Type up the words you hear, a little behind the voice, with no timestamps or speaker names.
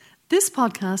This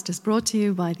podcast is brought to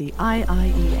you by the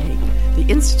IIEA, the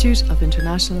Institute of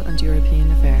International and European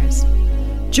Affairs.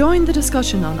 Join the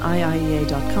discussion on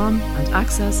IIEA.com and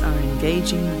access our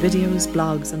engaging videos,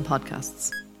 blogs and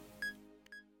podcasts.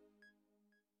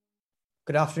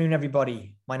 Good afternoon,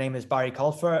 everybody. My name is Barry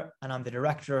Colfer, and I'm the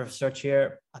Director of Research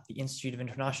here at the Institute of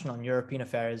International and European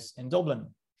Affairs in Dublin.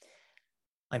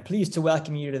 I'm pleased to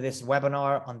welcome you to this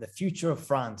webinar on the future of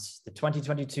France, the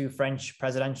 2022 French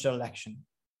presidential election.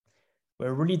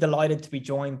 We're really delighted to be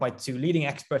joined by two leading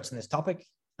experts in this topic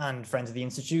and friends of the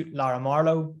Institute, Lara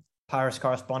Marlowe, Paris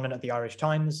correspondent at the Irish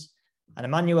Times, and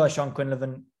Emmanuel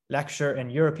Sean-Quinlivan, lecturer in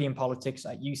European politics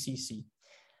at UCC,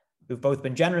 who've both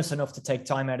been generous enough to take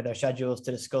time out of their schedules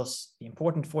to discuss the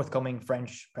important forthcoming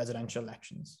French presidential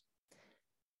elections.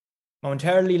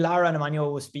 Momentarily, Lara and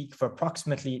Emmanuel will speak for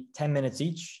approximately 10 minutes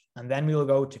each, and then we will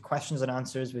go to questions and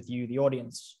answers with you, the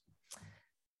audience.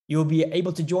 You will be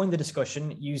able to join the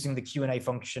discussion using the Q&A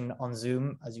function on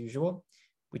Zoom, as usual,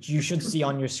 which you should see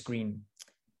on your screen.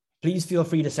 Please feel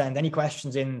free to send any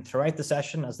questions in throughout the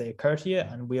session as they occur to you,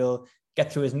 and we'll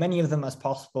get through as many of them as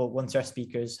possible once our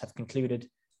speakers have concluded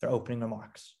their opening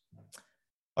remarks.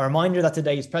 A reminder that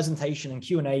today's presentation and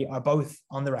Q&A are both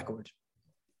on the record.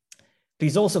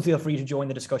 Please also feel free to join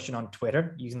the discussion on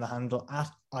Twitter using the handle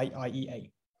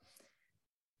 @IIEA.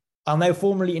 I'll now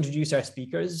formally introduce our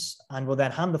speakers and will then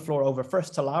hand the floor over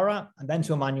first to Lara and then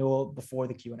to Emmanuel before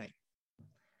the Q&A.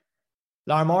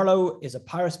 Lara Marlowe is a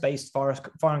Paris-based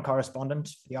foreign correspondent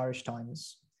for the Irish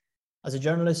Times. As a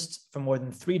journalist for more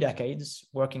than 3 decades,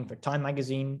 working for Time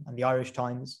magazine and the Irish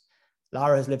Times,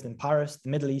 Lara has lived in Paris, the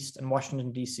Middle East, and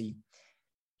Washington, D.C.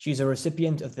 She's a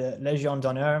recipient of the Légion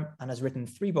d'honneur and has written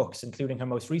 3 books, including her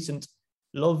most recent,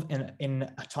 Love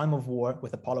in a Time of War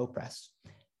with Apollo Press.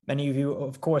 Many of you,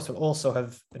 of course, will also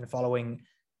have been following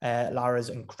Lara's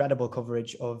incredible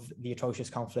coverage of the atrocious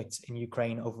conflicts in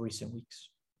Ukraine over recent weeks.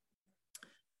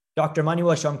 Dr.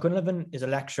 Emmanuel Sean-Quinlivan is a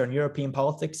lecturer in European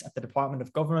politics at the Department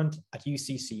of Government at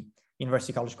UCC,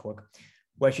 University College Cork,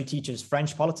 where she teaches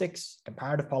French politics,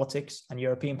 comparative politics, and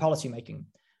European policymaking.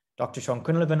 Dr.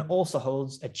 Sean-Quinlivan also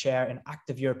holds a chair in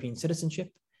active European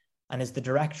citizenship and is the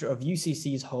director of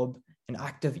UCC's hub in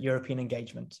active European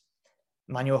engagement.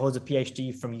 Emmanuel holds a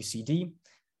PhD from UCD,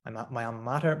 my alma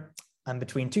mater, and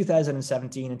between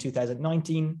 2017 and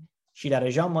 2019, she led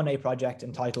a Jean Monnet project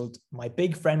entitled My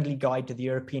Big Friendly Guide to the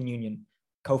European Union,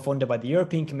 co-funded by the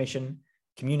European Commission,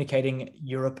 Communicating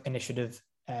Europe Initiative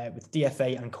with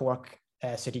DFA and Cork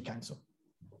City Council.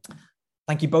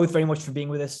 Thank you both very much for being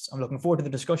with us. I'm looking forward to the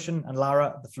discussion, and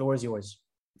Lara, the floor is yours.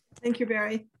 Thank you,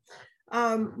 Barry.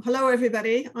 Hello,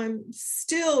 everybody. I'm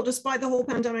still, despite the whole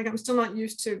pandemic, I'm still not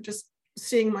used to just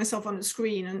seeing myself on the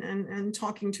screen and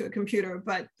talking to a computer,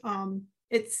 but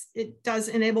it does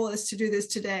enable us to do this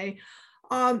today.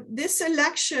 This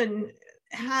election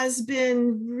has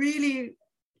been really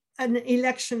an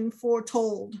election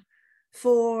foretold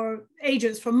for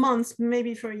ages, for months,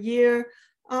 maybe for a year.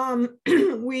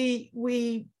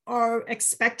 We are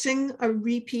expecting a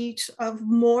repeat of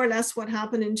more or less what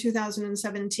happened in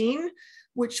 2017,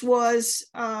 which was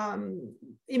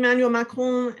Emmanuel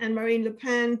Macron and Marine Le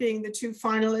Pen being the 2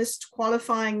 finalists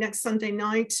qualifying next Sunday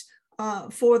night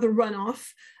for the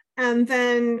runoff. And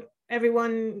then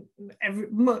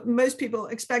most people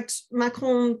expect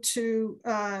Macron to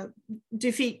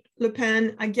defeat Le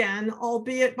Pen again,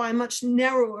 albeit by a much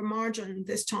narrower margin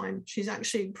this time. She's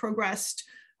actually progressed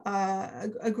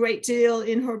a great deal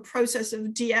in her process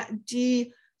of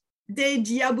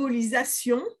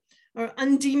de-diabolisation, or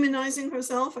undemonizing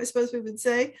herself, I suppose we would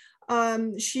say.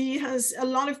 She has, a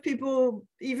lot of people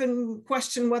even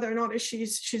question whether or not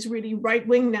she's really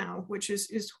right-wing now, which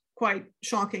is quite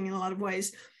shocking in a lot of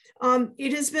ways.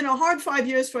 It has been a hard 5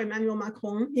 years for Emmanuel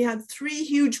Macron. He had 3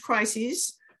 huge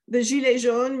crises: the Gilets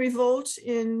jaunes revolt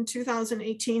in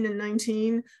 2018 and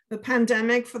 19, the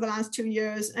pandemic for the last 2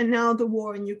 years, and now the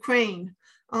war in Ukraine.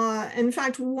 In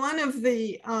fact, one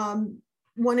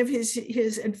of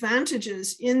his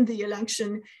advantages in the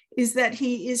election is that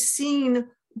he is seen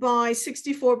by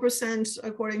 64%,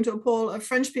 according to a poll, of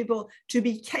French people to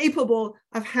be capable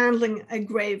of handling a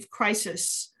grave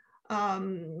crisis.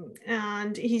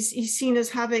 And he's seen as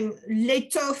having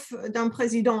l'étoffe d'un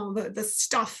président, the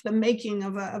stuff, the making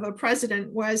of a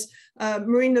president, whereas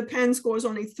Marine Le Pen scores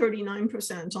only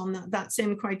 39% on that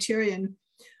same criterion.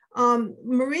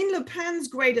 Marine Le Pen's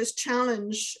greatest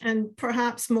challenge, and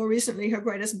perhaps more recently her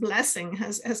greatest blessing,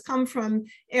 has come from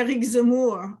Éric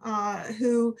Zemmour,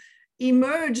 who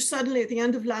emerged suddenly at the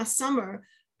end of last summer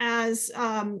as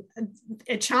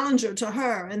a challenger to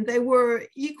her. And they were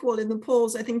equal in the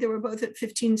polls. I think they were both at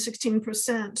 15,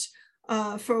 16%.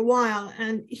 for a while.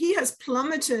 And he has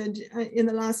plummeted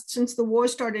since the war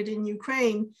started in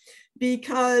Ukraine,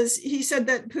 because he said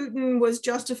that Putin was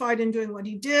justified in doing what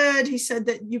he did. He said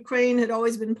that Ukraine had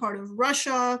always been part of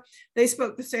Russia. They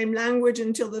spoke the same language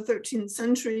until the 13th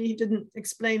century. He didn't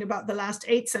explain about the last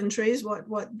 8 centuries,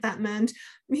 what that meant.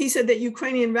 He said that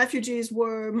Ukrainian refugees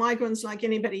were migrants like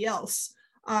anybody else.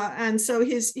 And so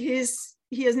he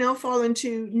has now fallen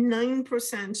to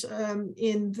 9%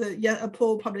 in a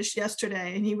poll published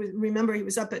yesterday. And he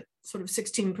was up at sort of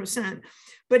 16%.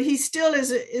 But he still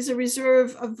is a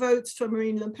reserve of votes for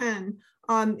Marine Le Pen.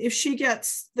 If she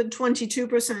gets the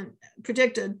 22%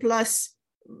 predicted plus,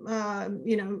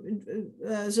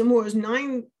 Zemmour's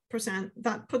 9%,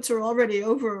 that puts her already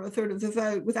over a third of the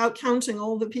vote, without counting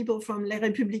all the people from Les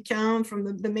Républicains,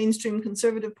 from the mainstream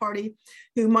Conservative Party,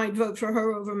 who might vote for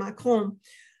her over Macron.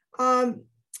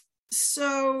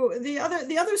 So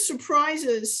the other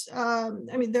surprises,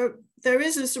 there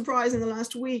is a surprise in the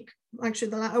last week.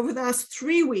 Actually, over the last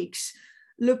 3 weeks,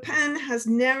 Le Pen has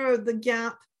narrowed the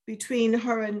gap between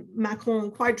her and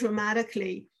Macron quite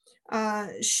dramatically.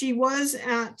 She was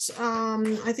at,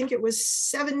 I think it was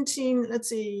 17, let's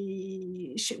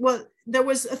see, there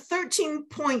was a 13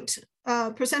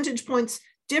 percentage points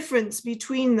difference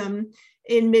between them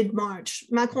in mid-March.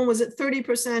 Macron was at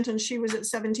 30% and she was at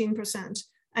 17%.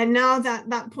 And now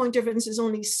that point difference is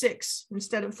only 6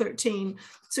 instead of 13.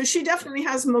 So she definitely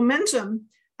has momentum,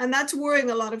 and that's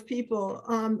worrying a lot of people.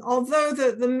 Although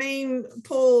the main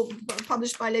poll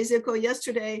published by Les Echos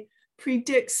yesterday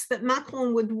predicts that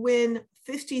Macron would win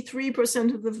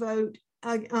 53% of the vote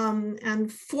and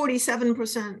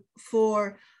 47%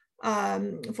 for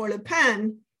Le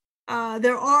Pen,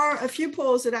 there are a few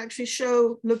polls that actually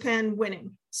show Le Pen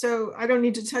winning. So I don't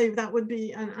need to tell you that would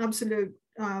be an absolute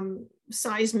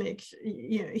seismic,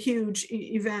 huge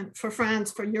event for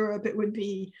France, for Europe. It would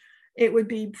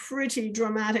be pretty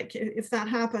dramatic if that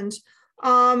happened.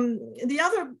 The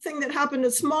other thing that happened,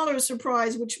 a smaller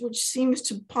surprise, which seems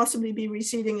to possibly be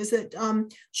receding, is that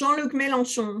Jean-Luc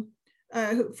Mélenchon,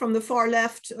 from the far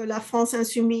left, La France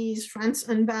Insoumise, France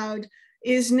Unbowed,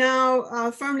 is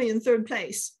now firmly in 3rd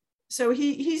place. So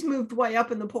he's moved way up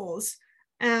in the polls.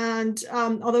 And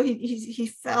although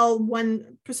he fell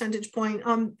 1 percentage point,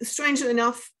 strangely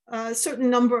enough, a certain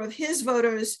number of his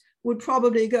voters would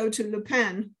probably go to Le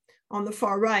Pen on the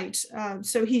far right.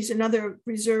 So he's another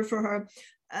reserve for her.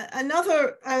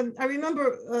 I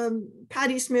remember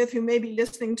Paddy Smith, who may be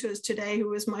listening to us today, who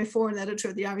was my foreign editor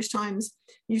at the Irish Times,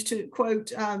 used to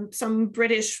quote some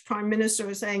British prime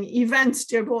minister saying, "Events,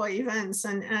 dear boy, events."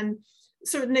 And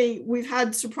certainly we've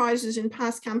had surprises in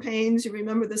past campaigns. You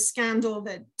remember the scandal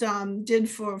that did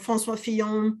for François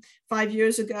Fillon 5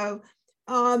 years ago.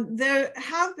 There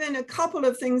have been a couple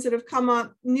of things that have come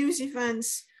up, news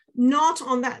events, not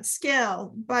on that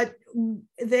scale, but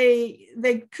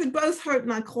they could both hurt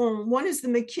Macron. One is the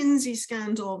McKinsey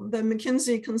scandal, the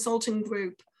McKinsey Consulting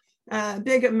Group,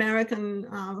 big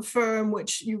American firm,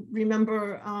 which you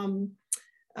remember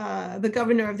the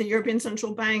governor of the European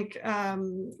Central Bank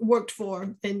worked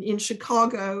for in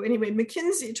Chicago. Anyway,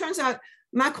 McKinsey, it turns out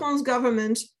Macron's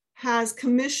government has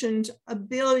commissioned €1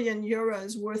 billion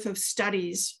worth of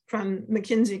studies from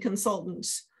McKinsey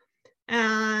consultants.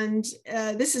 And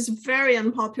this is very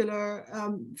unpopular.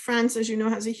 France, as you know,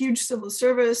 has a huge civil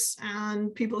service,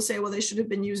 and people say, well, they should have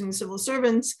been using civil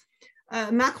servants.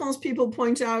 Macron's people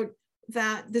point out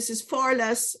that this is far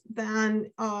less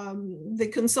than the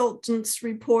consultants'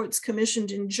 reports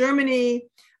commissioned in Germany.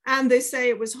 And they say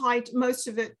it was most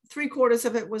of it, 3/4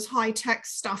 of it was high-tech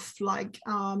stuff like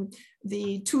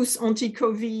the Tous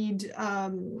Anti-Covid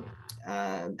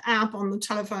app on the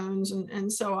telephones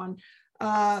and so on.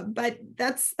 But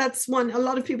that's one, a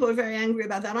lot of people are very angry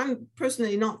about that. I'm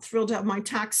personally not thrilled to have my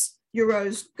tax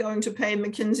euros going to pay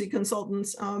McKinsey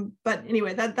consultants. But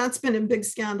anyway, that's been a big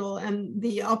scandal, and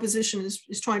the opposition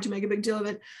is trying to make a big deal of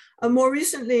it. More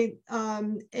recently,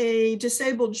 a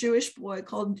disabled Jewish boy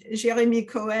called Jeremy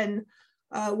Cohen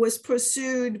was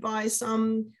pursued by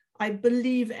some, I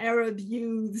believe, Arab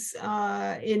youths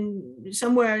in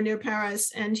somewhere near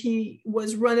Paris, and he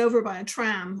was run over by a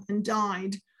tram and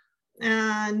died.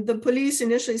 And the police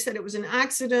initially said it was an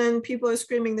accident. People are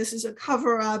screaming this is a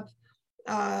cover-up,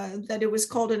 that it was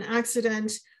called an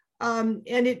accident. And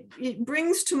it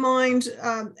brings to mind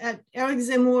at Eric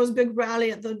Zemmour's big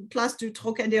rally at the Place du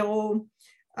Trocadéro,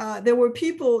 there were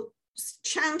people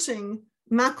chanting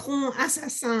Macron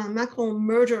assassin, Macron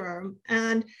murderer,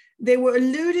 and they were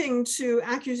alluding to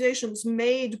accusations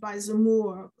made by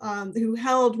Zemmour, who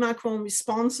held Macron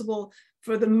responsible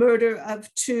for the murder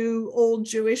of 2 old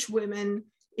Jewish women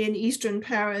in eastern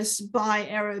Paris by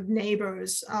Arab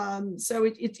neighbors. So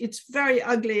it's very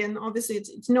ugly, and obviously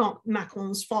it's not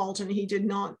Macron's fault, and he did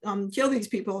not kill these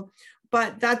people.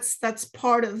 But that's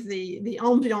part of the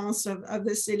ambiance of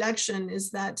this election,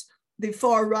 is that the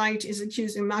far right is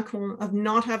accusing Macron of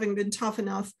not having been tough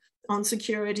enough on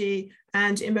security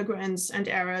and immigrants and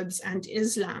Arabs and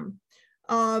Islam.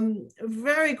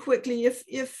 Very quickly,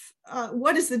 if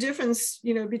what is the difference,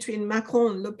 between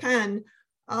Macron and Le Pen?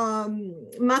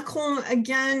 Macron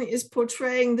again is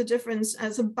portraying the difference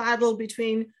as a battle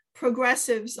between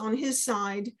progressives on his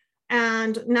side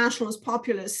and nationalist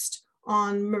populists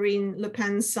on Marine Le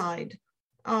Pen's side.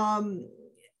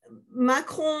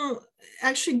 Macron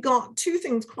actually got two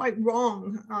things quite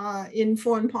wrong in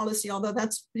foreign policy, although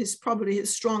that's probably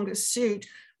his strongest suit.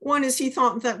 One is he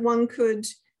thought that one could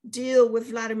deal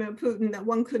with Vladimir Putin, that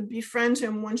one could befriend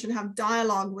him, one should have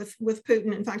dialogue with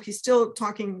Putin. In fact, he's still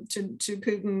talking to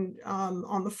Putin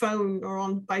on the phone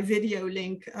or by video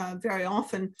link very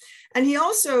often. And he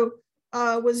also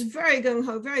was very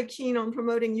gung-ho, very keen on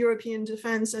promoting European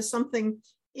defense as something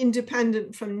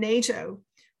independent from NATO.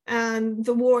 And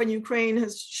the war in Ukraine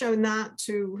has shown that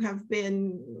to have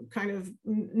been kind of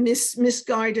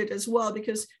misguided as well,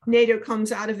 because NATO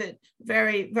comes out of it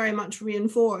very, very much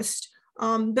reinforced.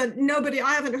 But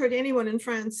I haven't heard anyone in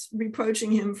France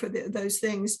reproaching him for those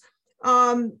things.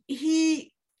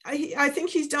 I think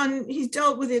he's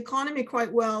dealt with the economy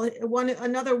quite well.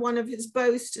 Another one of his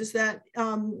boasts is that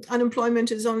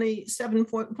unemployment is only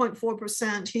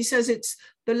 7.4%. He says it's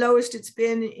the lowest it's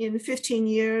been in 15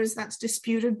 years. That's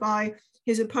disputed by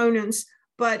his opponents,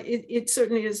 but it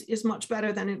certainly is much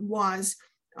better than it was.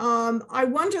 I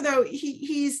wonder, though,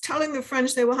 he's telling the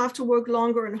French they will have to work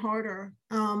longer and harder,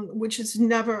 which is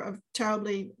never a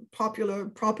terribly popular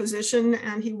proposition.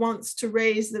 And he wants to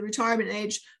raise the retirement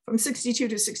age from 62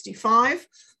 to 65.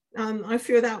 I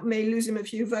fear that may lose him a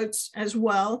few votes as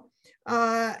well.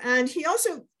 And he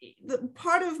also,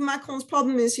 part of Macron's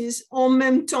problem is he's en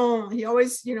même temps. He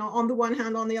always, on the one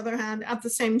hand, on the other hand, at the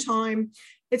same time.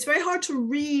 It's very hard to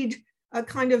read a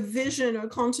kind of vision or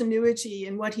continuity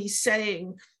in what he's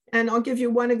saying. And I'll give you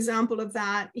one example of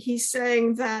that. He's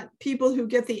saying that people who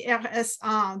get the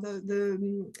RSA,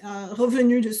 the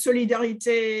Revenu de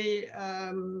Solidarité,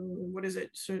 what is it?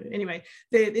 So anyway,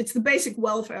 it's the basic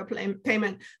welfare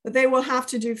payment, that they will have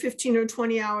to do 15 or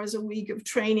 20 hours a week of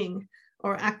training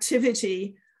or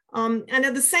activity. And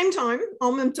at the same time,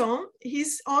 en même temps,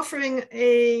 he's offering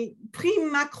a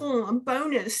prime Macron, a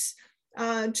bonus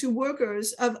to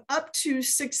workers of up to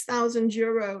 6,000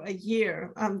 euro a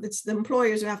year. It's the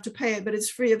employers who have to pay it, but it's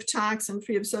free of tax and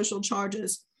free of social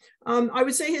charges. I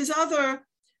would say his other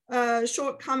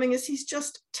shortcoming is he's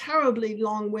just terribly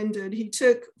long-winded. He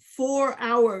took 4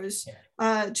 hours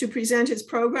to present his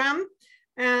program.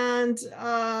 And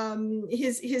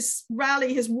his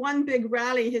rally, his one big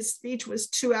rally, his speech was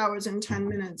 2 hours and 10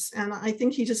 minutes. And I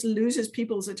think he just loses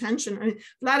people's attention. I mean,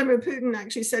 Vladimir Putin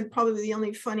actually said probably the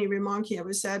only funny remark he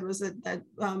ever said was that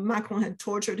Macron had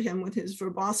tortured him with his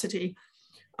verbosity.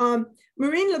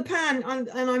 Marine Le Pen,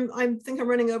 and I think I'm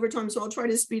running over time, so I'll try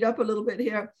to speed up a little bit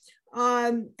here,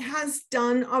 has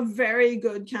done a very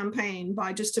good campaign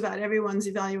by just about everyone's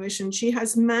evaluation. She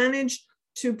has managed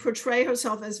to portray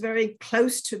herself as very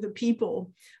close to the people.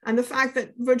 And the fact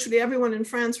that virtually everyone in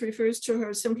France refers to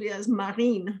her simply as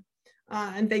Marine,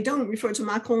 and they don't refer to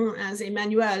Macron as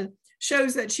Emmanuel,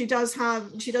 shows that she does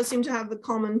seem to have the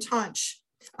common touch.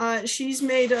 She's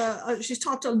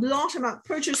talked a lot about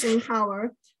purchasing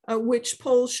power, which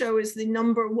polls show is the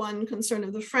 #1 concern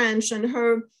of the French. And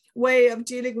her way of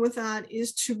dealing with that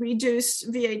is to reduce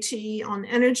VAT on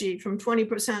energy from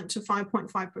 20% to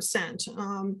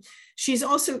 5.5%. She's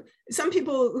also, some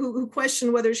people who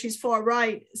question whether she's far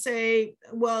right say,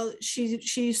 well,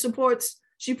 she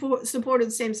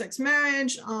supported same-sex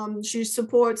marriage, she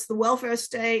supports the welfare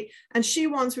state, and she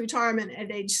wants retirement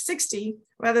at age 60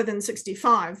 rather than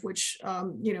 65, which,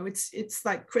 it's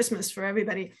like Christmas for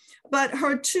everybody. But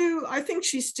I think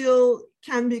she still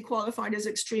can be qualified as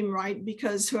extreme right,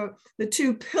 because the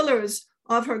two pillars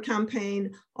of her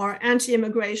campaign are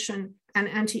anti-immigration and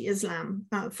anti-Islam.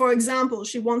 For example,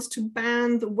 she wants to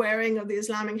ban the wearing of the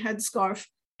Islamic headscarf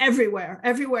everywhere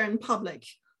in public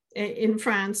in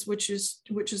France, which is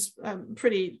a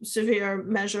pretty severe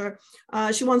measure.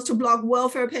 She wants to block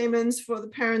welfare payments for the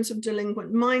parents of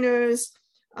delinquent minors.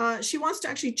 She wants to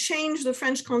actually change the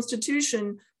French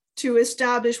constitution to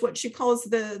establish what she calls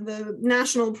the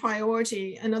national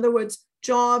priority. In other words,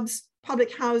 jobs,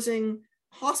 public housing,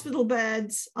 hospital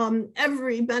beds,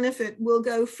 every benefit will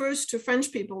go first to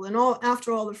French people. And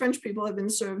after all the French people have been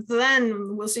served,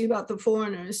 then we'll see about the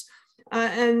foreigners.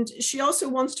 And she also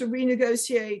wants to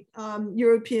renegotiate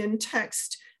European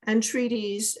text and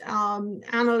treaties.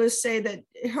 Analysts say that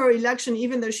her election,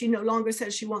 even though she no longer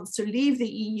says she wants to leave the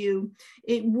EU,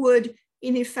 it would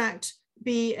in effect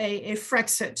be a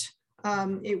Frexit.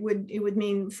 It would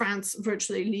mean France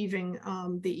virtually leaving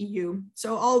the EU.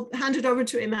 So I'll hand it over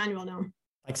to Emmanuel now.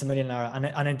 Thanks a million, Lara.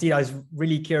 And indeed, I was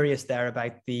really curious there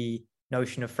about the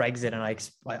notion of Frexit, and I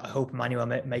hope Emmanuel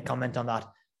may comment on that.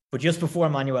 But just before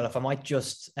Emmanuel, if I might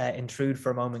just intrude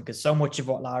for a moment, because so much of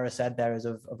what Lara said there is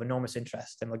of enormous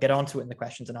interest, and we'll get onto it in the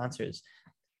questions and answers.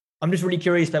 I'm just really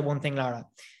curious about one thing, Lara.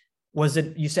 Was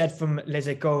it, you said from Les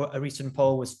Echos, a recent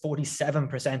poll was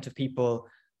 47% of people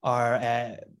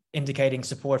are indicating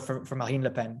support for Marine Le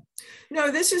Pen? No,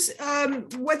 this is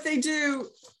what they do.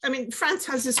 I mean, France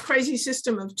has this crazy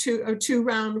system of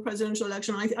two-round presidential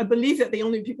election. I believe that the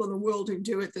only people in the world who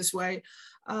do it this way.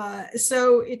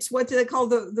 So it's what they call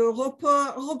the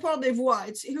report des voix.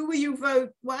 It's who will you vote?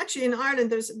 Well, actually, in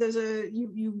Ireland,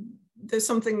 there's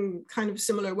something kind of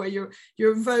similar where your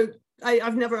vote.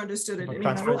 I've never understood it.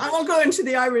 I won't go into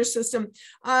the Irish system,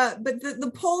 but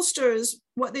the pollsters,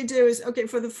 what they do is, okay,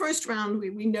 for the first round,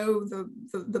 we know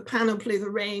the panoply, the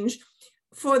range.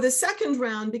 For the second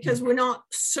round, because we're not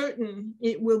certain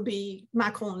it will be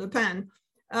Macron-Le Pen,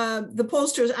 the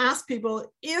pollsters ask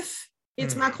people, if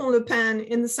it's Macron-Le Pen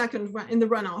in the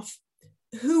runoff,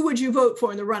 who would you vote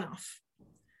for in the runoff?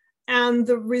 And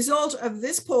the result of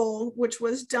this poll, which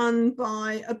was done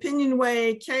by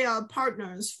Opinionway KR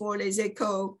Partners for Les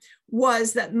Echos,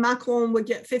 was that Macron would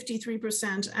get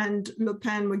 53% and Le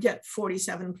Pen would get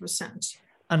 47%.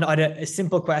 And I had a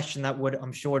simple question that would,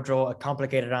 I'm sure, draw a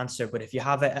complicated answer. But if you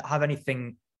have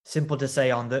anything simple to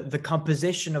say on the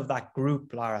composition of that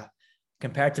group, Lara,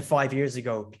 compared to 5 years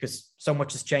ago, because so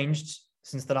much has changed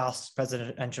since the last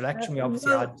presidential election. We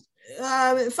obviously had...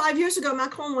 5 years ago,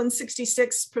 Macron won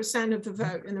 66% of the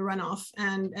vote in the runoff,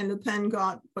 and Le Pen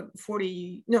got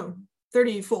 34.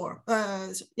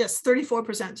 Yes,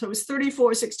 34%. So it was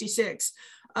 34-66.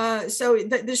 So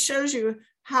this shows you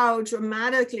how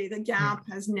dramatically the gap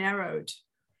has narrowed.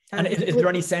 And is there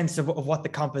any sense of what the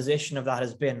composition of that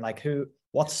has been? Like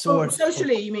what sort?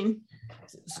 Socially, you mean?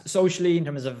 Socially, in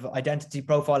terms of identity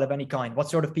profile of any kind, what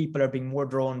sort of people are being more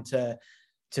drawn to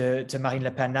Marine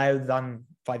Le Pen now than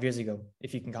 5 years ago,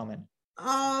 if you can comment?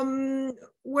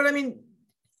 Well, I mean,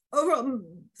 overall,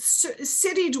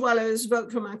 city dwellers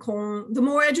vote for Macron. The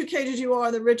more educated you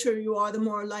are, the richer you are, the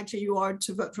more likely you are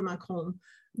to vote for Macron.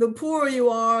 The poorer you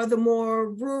are, the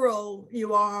more rural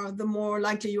you are, the more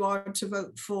likely you are to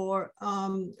vote for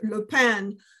Le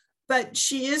Pen. But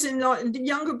she is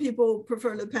younger people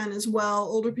prefer Le Pen as well.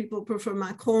 Older people prefer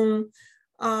Macron.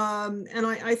 And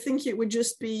I think it would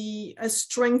just be a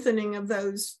strengthening of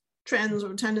those trends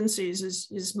or tendencies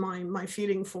is my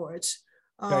feeling for it.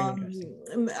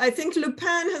 I think Le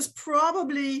Pen has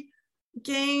probably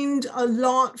gained a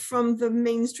lot from the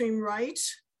mainstream right.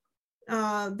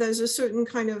 There's a certain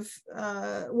kind of,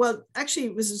 well, actually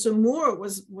it was Zemmour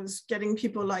was getting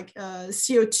people like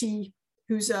Ciotti,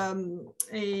 who's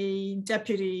a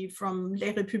deputy from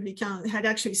Les Républicains, had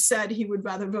actually said he would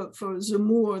rather vote for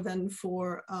Zemmour than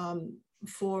for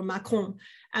Macron.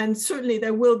 And certainly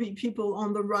there will be people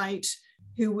on the right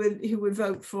who would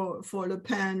vote for Le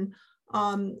Pen.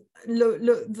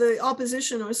 The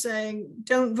opposition are saying,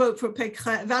 don't vote for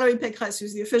Pécresse. Valérie Pécresse,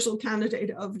 who's the official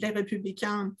candidate of Les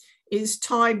Républicains, is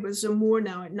tied with Zemmour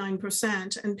now at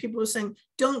 9%. And people are saying,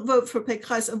 don't vote for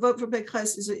Pécresse. A vote for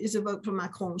Pécresse is a vote for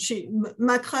Macron.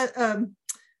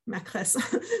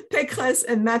 Pécresse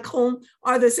and Macron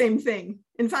are the same thing.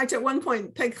 In fact, at one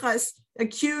point, Pécresse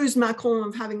accused Macron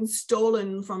of having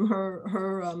stolen from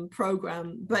her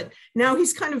program, but now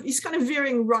he's kind of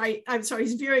veering right.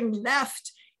 He's veering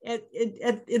left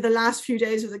in the last few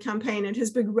days of the campaign. At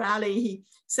his big rally, he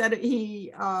said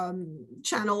he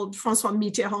channeled François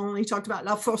Mitterrand. He talked about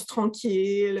La Force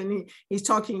Tranquille, and he's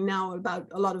talking now about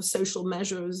a lot of social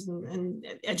measures and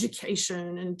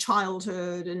education and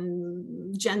childhood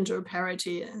and gender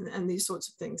parity and these sorts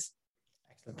of things.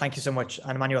 Excellent. Thank you so much.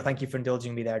 And Emmanuel, thank you for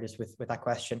indulging me there just with that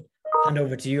question. Hand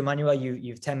over to you, Emmanuel.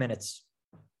 You have 10 minutes.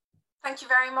 Thank you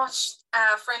very much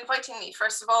for inviting me,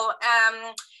 first of all.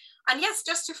 And yes,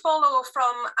 just to follow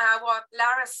from what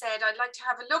Lara said, I'd like to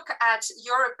have a look at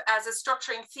Europe as a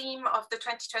structuring theme of the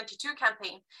 2022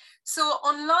 campaign. So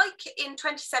unlike in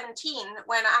 2017,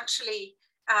 when actually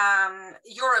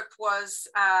Europe was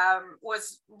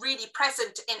really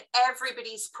present in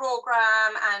everybody's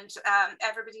program and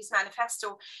everybody's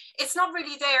manifesto. It's not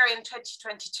really there in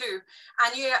 2022.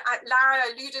 And Lara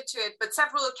alluded to it, but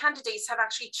several candidates have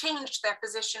actually changed their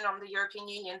position on the European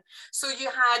Union. So you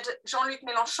had Jean-Luc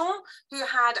Mélenchon, who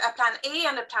had a plan A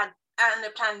and a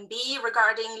plan B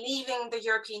regarding leaving the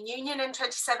European Union in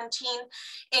 2017.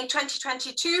 In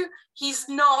 2022, he's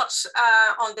not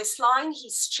on this line,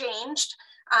 he's changed.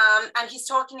 And he's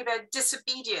talking about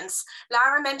disobedience.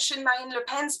 Lara mentioned Marine Le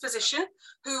Pen's position,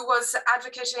 who was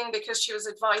advocating, because she was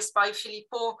advised by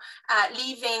Philippot,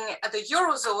 leaving the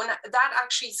Eurozone. That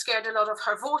actually scared a lot of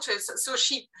her voters. So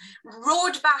she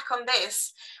rode back on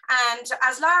this. And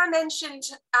as Lara mentioned,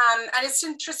 and it's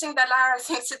interesting that Lara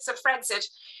thinks it's a Frexit,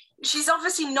 she's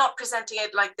obviously not presenting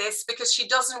it like this because she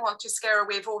doesn't want to scare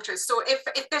away voters. So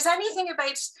if there's anything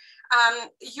about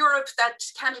Europe that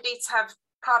candidates have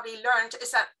probably learned, is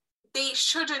that they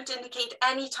shouldn't indicate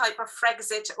any type of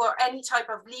Frexit or any type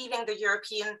of leaving the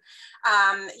European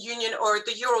Union or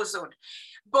the Eurozone.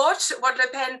 But what Le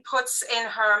Pen puts in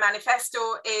her manifesto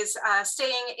is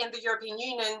staying in the European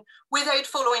Union without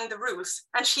following the rules.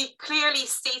 And she clearly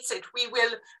states it, we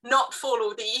will not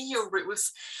follow the EU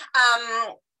rules.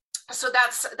 So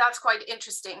that's quite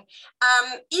interesting.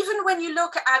 Even when you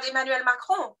look at Emmanuel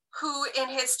Macron, who in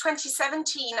his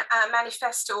 2017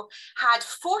 manifesto had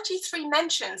 43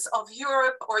 mentions of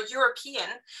Europe or European,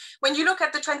 when you look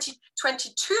at the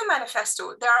 2022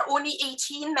 manifesto, there are only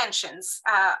 18 mentions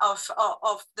of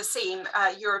the same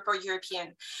Europe or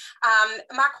European.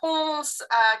 Macron's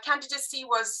candidacy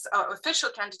was, official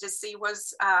candidacy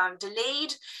was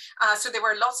delayed. So there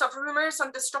were lots of rumors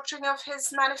on the structuring of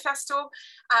his manifesto.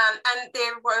 And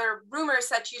there were rumors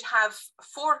that you'd have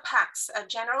 4 pacts, a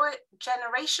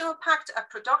generational pact, a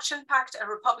production pact, a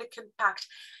Republican pact,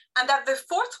 and that the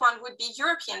 4th one would be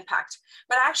European pact.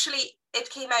 But actually, it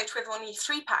came out with only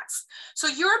 3 pacts. So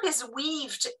Europe is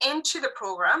weaved into the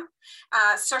program.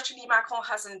 Certainly Macron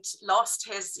hasn't lost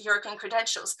his European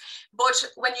credentials, but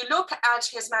when you look at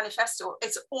his manifesto,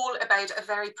 it's all about a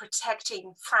very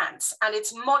protecting France, and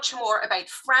it's much more about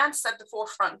France at the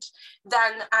forefront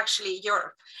than actually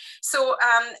Europe. So,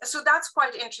 so that's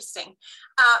quite interesting.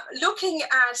 Looking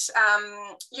at,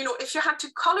 you know, if you had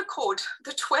to color code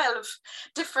the 12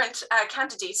 different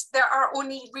candidates, there are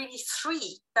only really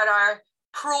 3 that are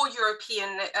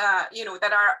pro-European, you know,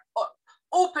 that are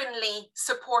openly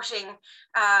supporting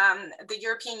the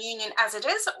European Union as it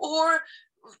is, or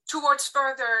towards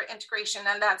further integration,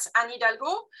 and that's Anne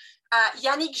Hidalgo.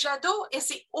 Yannick Jadot is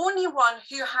the only one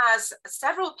who has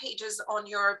several pages on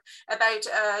Europe about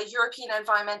a European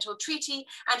Environmental Treaty,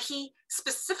 and he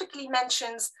specifically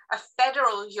mentions a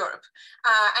federal Europe,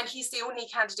 and he's the only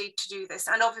candidate to do this.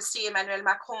 And obviously Emmanuel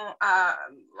Macron,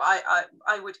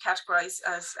 I would categorize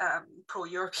as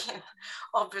pro-European,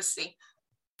 obviously.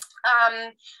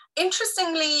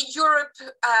 Interestingly, Europe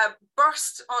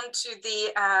burst onto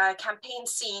the campaign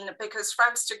scene because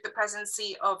France took the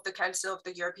presidency of the Council of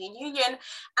the European Union,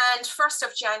 and 1st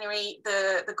of January,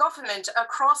 the government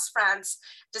across France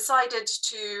decided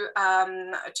to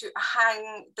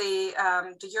hang the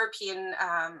European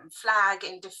flag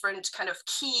in different kind of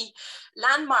key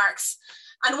landmarks.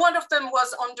 And one of them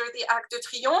was under the Arc de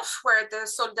Triomphe, where the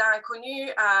Soldat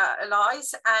Inconnu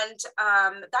lies, and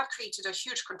that created a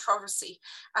huge controversy.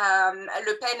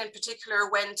 Le Pen in particular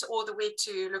went all the way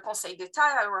to Le Conseil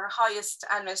d'État, our highest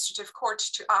administrative court,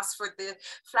 to ask for the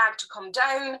flag to come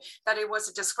down, that it was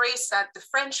a disgrace that the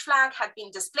French flag had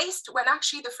been displaced, when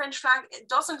actually the French flag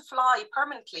doesn't fly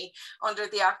permanently under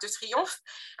the Arc de Triomphe.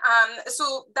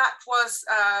 So that was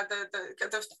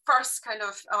the first kind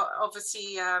of,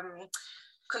 obviously,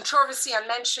 controversy and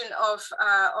mention of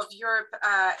Europe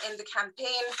in the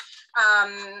campaign.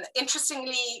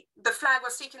 Interestingly, the flag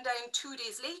was taken down 2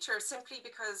 days later, simply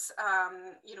because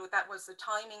you know, that was the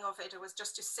timing of it. It was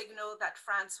just to signal that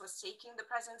France was taking the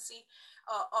presidency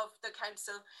of the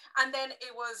council. And then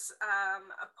it was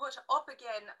put up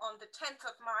again on the 10th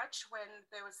of March when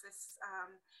there was this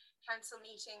council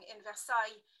meeting in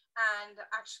Versailles, and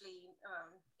actually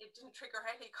it didn't trigger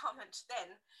any comment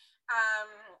then.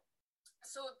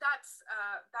 So that's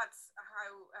how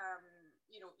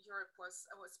you know, Europe was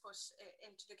put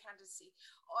into the candidacy,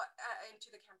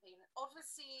 into the campaign.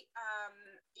 Obviously,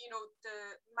 you know,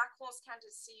 the Macron's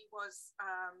candidacy was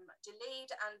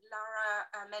delayed, and Lara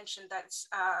mentioned that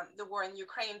the war in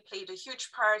Ukraine played a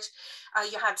huge part.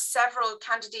 You had several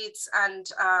candidates and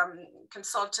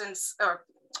consultants or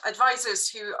advisors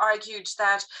who argued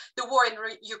that the war in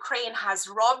Ukraine has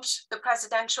robbed the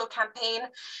presidential campaign.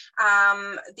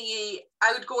 The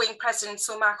outgoing president,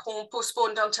 so Macron,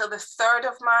 postponed until the 3rd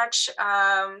of March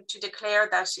to declare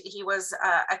that he was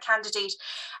a candidate.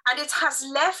 And it has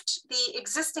left the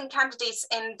existing candidates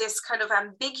in this kind of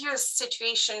ambiguous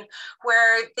situation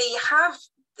where they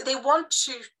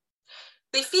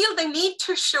feel they need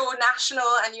to show national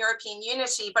and European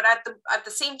unity, but at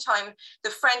the same time, the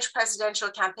French presidential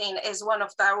campaign is one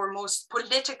of our most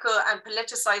political and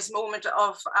politicized moment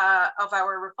of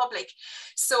our republic.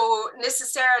 So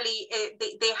necessarily,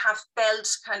 they have felt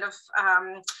kind of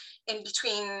in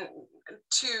between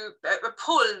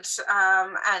pulled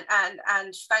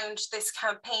and found this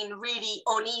campaign really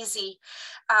uneasy.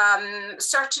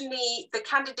 Certainly, the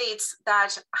candidates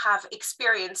that have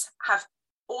experience have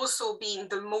also being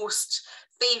the most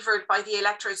favored by the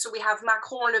electorate. So we have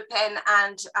Macron, Le Pen,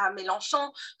 and Mélenchon,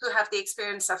 who have the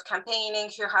experience of campaigning,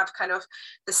 who have kind of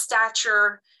the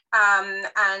stature,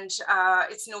 and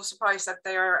it's no surprise that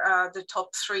they're the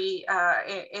top three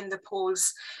in the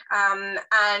polls.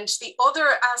 And the other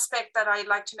aspect that I'd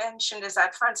like to mention is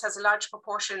that France has a large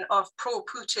proportion of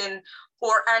pro-Putin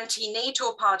or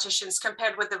anti-NATO politicians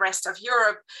compared with the rest of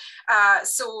Europe.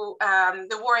 So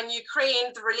the war in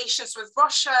Ukraine, the relations with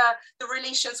Russia, the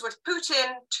relations with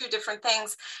Putin, two different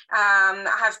things,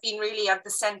 have been really at the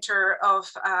center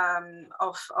of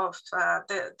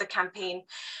the campaign.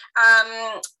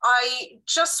 I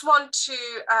just want to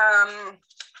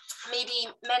maybe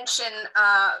mention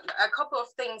a couple of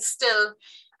things still.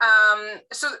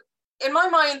 So in my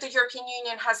mind, the European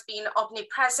Union has been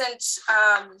omnipresent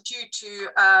due to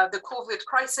the COVID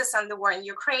crisis and the war in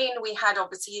Ukraine. We had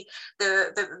obviously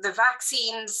the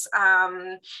vaccines.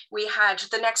 We had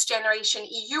the Next Generation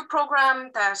EU program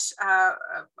that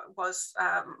was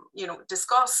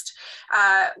discussed.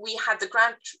 We had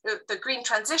the green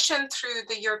transition through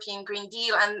the European Green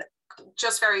Deal, and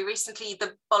just very recently,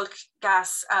 the bulk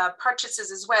gas purchases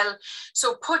as well.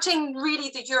 So putting really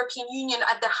the European Union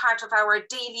at the heart of our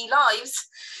daily lives.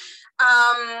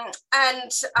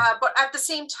 But at the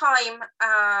same time,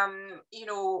 it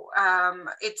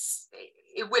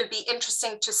will be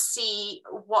interesting to see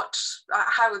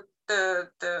how the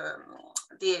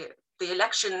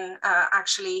election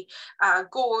actually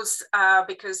goes,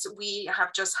 because we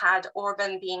have just had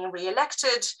Orban being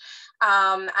re-elected,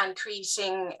 and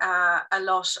creating a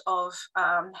lot of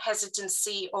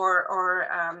hesitancy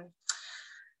or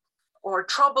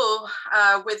trouble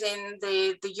within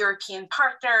the European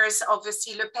partners.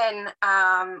 Obviously, Le Pen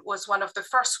was one of the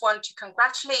first one to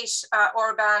congratulate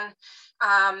Orban.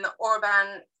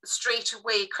 Orban straight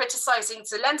away criticizing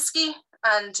Zelensky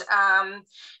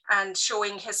and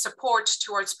showing his support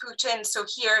towards Putin. So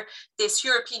here, this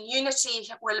European unity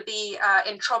will be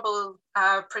in trouble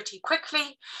pretty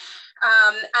quickly.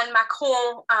 And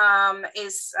Macron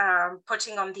is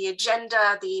putting on the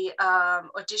agenda the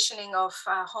auditioning of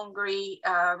Hungary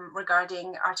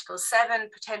regarding Article 7,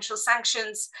 potential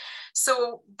sanctions.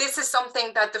 So this is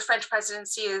something that the French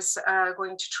presidency is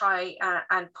going to try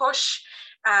and push.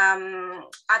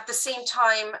 At the same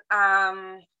time,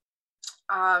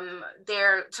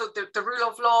 the rule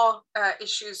of law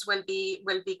issues will be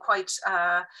quite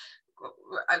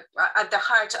at the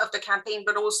heart of the campaign,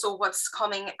 but also what's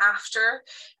coming after.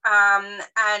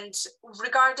 And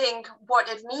regarding what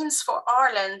it means for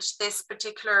Ireland, this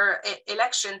particular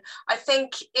election, I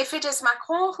think if it is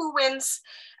Macron who wins,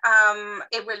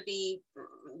 it will be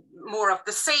more of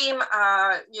the same.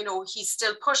 He's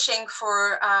still pushing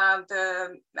for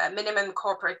the minimum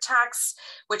corporate tax,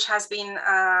 which has been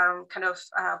kind of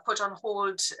put on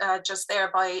hold just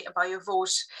there by a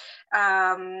vote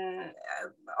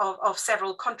of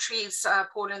several countries,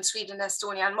 Poland, Sweden,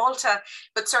 Estonia, and Malta.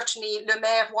 But certainly Le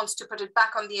Maire wants to put it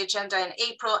back on the agenda in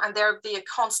April, and there will be a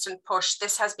constant push.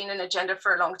 This has been an agenda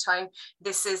for a long time.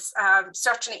 This is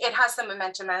certainly, it has the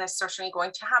momentum, and it's certainly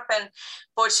going to happen.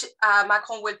 But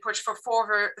Macron will push for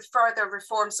further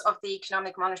reforms of the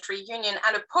Economic Monetary Union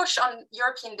and a push on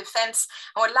European defense.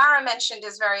 And what Lara mentioned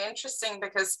is very interesting,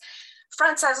 because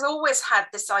France has always had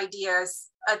this idea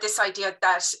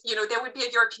that there would be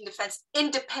a European defense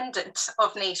independent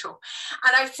of NATO.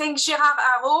 And I think Gérard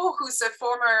Araud, who's a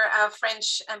former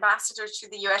French ambassador to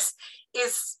the US,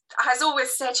 has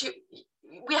always said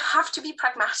we have to be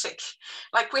pragmatic.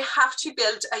 Like, we have to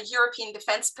build a European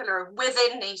defense pillar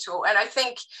within NATO. And I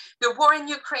think the war in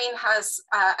Ukraine has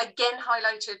again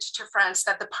highlighted to France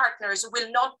that the partners will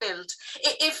not build.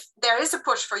 If there is a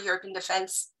push for European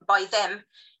defense by them,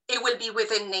 it will be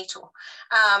within NATO.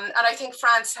 And I think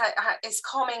France is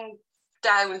coming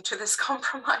down to this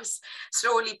compromise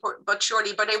slowly but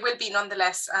surely, but it will be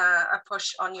nonetheless a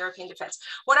push on European defence.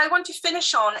 What I want to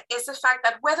finish on is the fact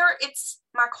that whether it's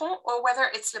Macron or whether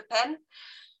it's Le Pen,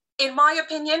 in my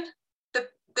opinion,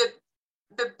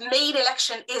 the main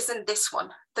election isn't this one.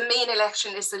 The main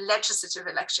election is the legislative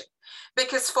election,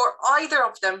 because for either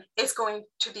of them, it's going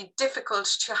to be difficult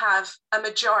to have a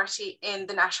majority in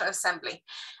the National Assembly.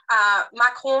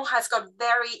 Macron has got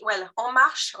En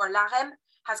Marche or LaREM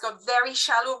has got very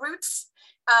shallow roots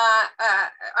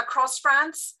across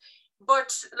France.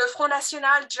 But Le Front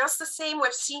National, just the same,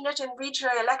 we've seen it in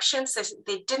regional elections.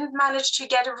 They didn't manage to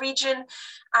get a region.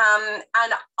 And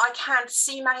I can't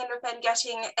see Marine Le Pen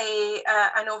getting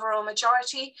an overall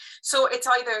majority. So it's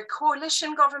either a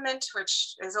coalition government,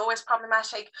 which is always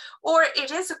problematic, or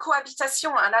it is a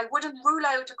cohabitation. And I wouldn't rule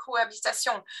out a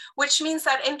cohabitation, which means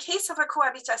that in case of a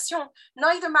cohabitation,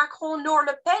 neither Macron nor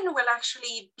Le Pen will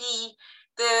actually be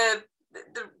the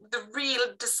real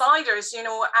deciders,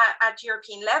 at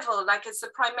European level. Like, it's the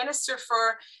prime minister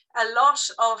for a lot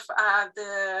of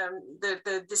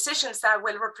the decisions that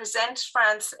will represent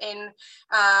France in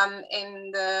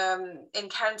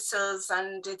councils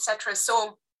and etc.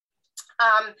 So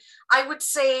I would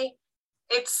say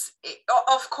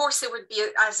of course it would be,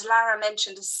 as Lara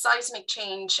mentioned, a seismic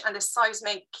change and a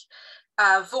seismic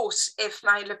vote if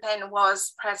Marine Le Pen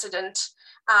was president.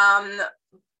 And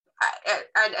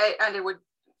it would,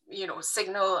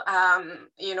 signal,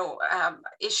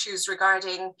 issues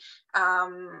regarding,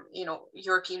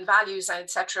 European values,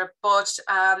 etc. But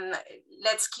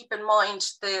let's keep in mind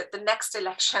the next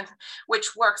election,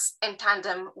 which works in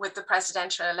tandem with the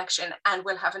presidential election and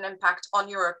will have an impact on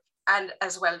Europe and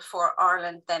as well for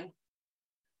Ireland then.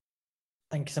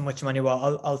 Thank you so much,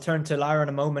 Emmanuel. I'll turn to Lara in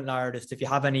a moment, Lara, just if you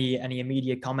have any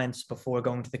immediate comments before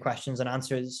going to the questions and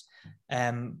answers.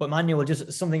 But Emmanuel,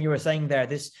 just something you were saying there,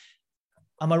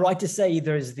 am I right to say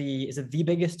is it the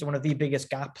biggest, one of the biggest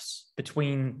gaps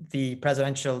between the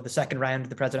second round of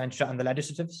the presidential and the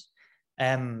legislatives?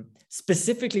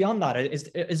 Specifically on that,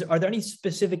 are there any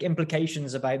specific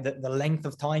implications about the length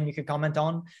of time you could comment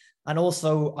on? And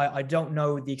also, I don't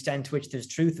know the extent to which there's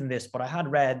truth in this, but I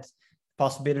had read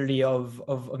possibility of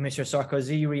Mr.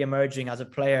 Sarkozy re-emerging as a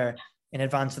player in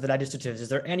advance of the legislatives. Is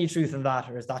there any truth in that,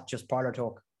 or is that just parlor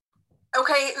talk?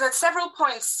 Okay, there's several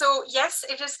points. So yes,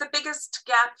 it is the biggest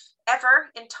gap ever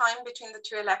in time between the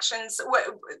two elections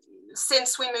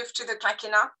since we moved to the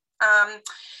quinquennat.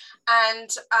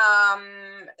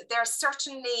 There's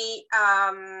certainly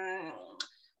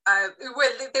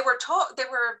there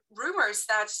were rumors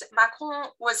that Macron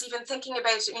was even thinking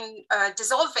about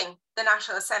dissolving the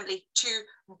National Assembly to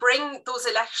bring those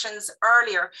elections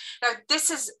earlier. Now,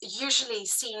 this is usually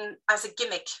seen as a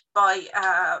gimmick by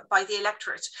the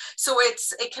electorate, so it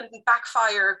can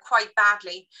backfire quite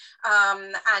badly.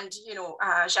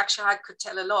 Jacques Chirac could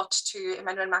tell a lot to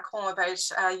Emmanuel Macron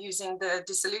about using the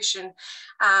dissolution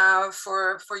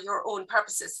for your own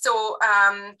purposes. So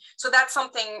that's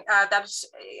something that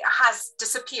has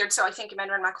disappeared. So I think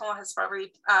Emmanuel Macron has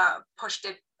probably pushed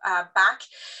it back.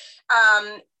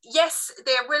 Yes,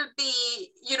 there will be,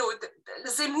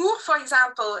 Zemmour, for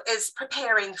example, is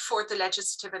preparing for the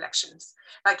legislative elections.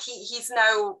 Like he's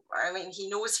now, he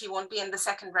knows he won't be in the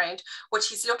second round. What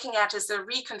he's looking at is the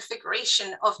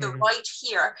reconfiguration of the right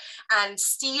here and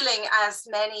stealing as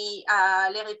many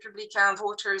Les Républicains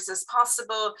voters as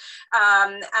possible,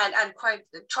 and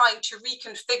trying to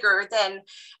reconfigure then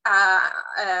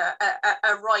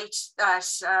a right that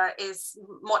is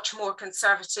much more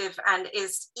conservative and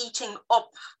is eating up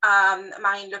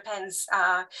Marine Le Pen's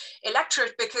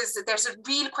electorate, because there's a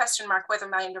real question mark whether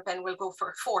Marine Le Pen will go for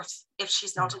a fourth if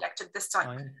she's not elected this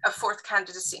time, a fourth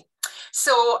candidacy.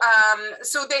 So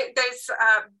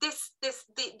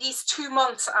these 2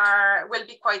 months will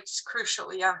be quite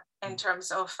crucial, in terms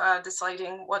of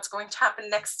deciding what's going to happen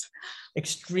next.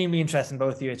 Extremely interesting,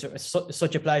 both of you. It's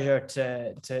such a pleasure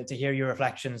to hear your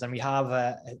reflections, and we have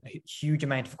a huge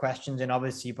amount of questions in,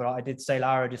 obviously, but I did say,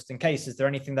 Lara, just in case, is there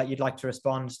anything that you'd like to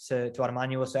respond to what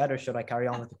Emmanuel said, or should I carry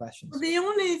on with the questions? The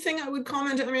only thing I would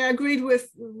comment, I agreed with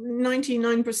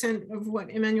 99% of what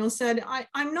Emmanuel said.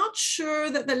 I'm not sure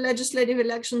that the legislative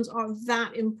elections are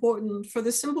that important, for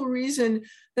the simple reason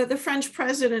that the French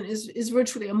president is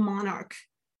virtually a monarch,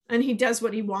 and he does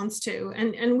what he wants to.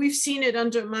 And we've seen it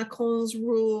under Macron's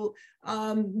rule,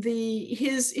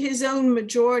 his own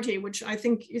majority, which I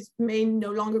think may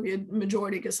no longer be a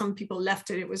majority because some people left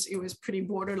it. It was pretty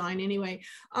borderline anyway.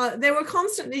 They were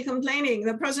constantly complaining,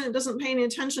 the president doesn't pay any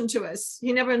attention to us.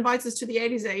 He never invites us to the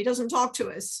Élysée. He doesn't talk to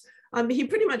us. He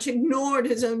pretty much ignored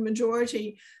his own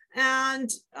majority. And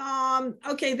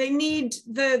okay, they need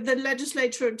the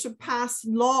legislature to pass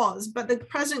laws, but the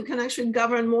president can actually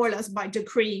govern more or less by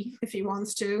decree if he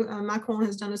wants to. Macron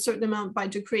has done a certain amount by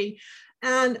decree.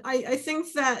 And I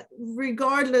think that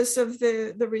regardless of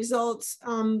the results,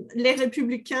 Les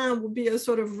Républicains will be a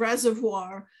sort of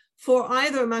reservoir for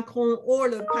either Macron or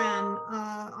Le Pen.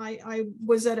 I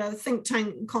was at a think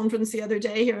tank conference the other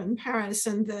day here in Paris,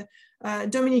 and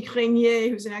Dominique Régnier,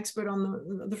 who's an expert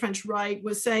on the French right,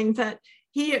 was saying that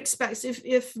he expects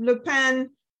if Le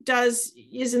Pen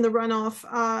is in the runoff,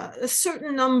 a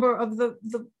certain number of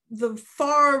the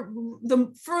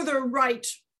further right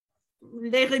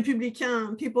Les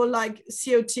Républicains, people like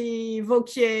Ciotti,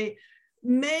 Wauquiez,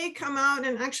 may come out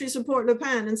and actually support Le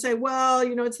Pen and say, well,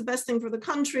 you know, it's the best thing for the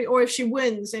country, or if she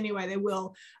wins, anyway, they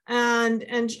will. And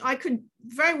I could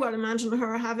very well imagine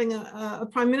her having a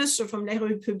prime minister from Les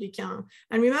Républicains.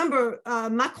 And remember,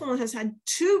 Macron has had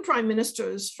 2 prime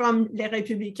ministers from Les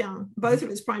Républicains, both of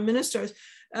his prime ministers.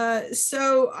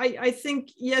 So I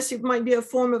think, yes, it might be a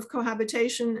form of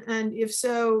cohabitation. And if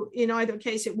so, in either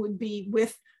case, it would be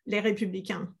with Les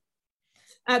Républicains.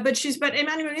 But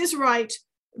Emmanuel is right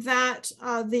that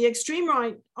the extreme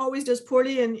right always does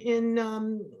poorly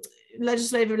in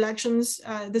legislative elections.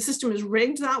 The system is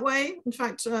rigged that way. In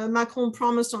fact, Macron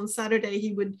promised on Saturday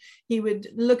he would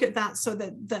look at that so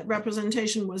that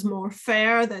representation was more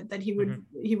fair, that he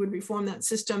would reform that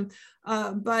system.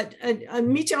 But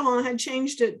Mitterrand had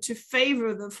changed it to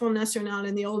favor the Front National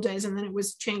in the old days, and then it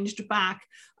was changed back.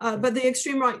 But the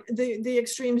extreme right, the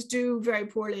extremes do very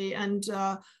poorly, and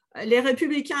Les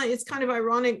Républicains, it's kind of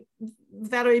ironic.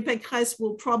 Valérie Pécresse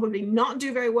will probably not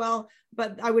do very well,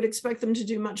 but I would expect them to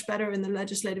do much better in the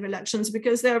legislative elections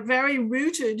because they're very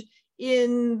rooted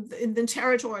in the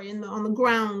territory, on the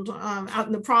ground, out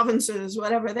in the provinces,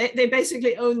 whatever. They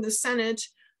basically own the Senate,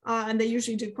 and they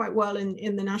usually do quite well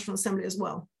in the National Assembly as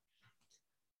well.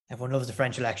 Everyone loves the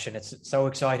French election. It's so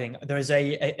exciting. There's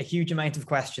a huge amount of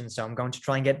questions, so I'm going to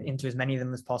try and get into as many of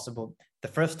them as possible. The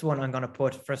first one I'm going to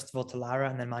put, first of all, to Lara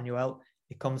and then Manuel.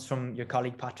 It comes from your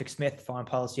colleague Patrick Smith, foreign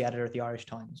policy editor at the Irish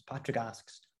Times. Patrick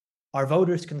asks, are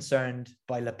voters concerned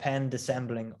by Le Pen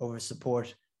dissembling over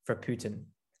support for Putin?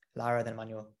 Lara, then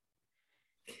Manuel.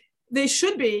 They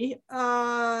should be,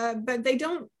 but they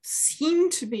don't seem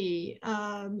to be.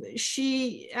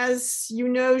 She, as you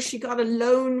know, she got a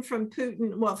loan from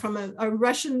Putin, well, from a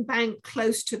Russian bank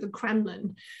close to the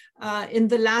Kremlin. In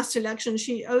the last election,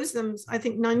 she owes them, I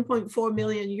think, 9.4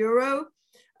 million euro.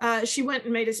 She went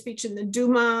and made a speech in the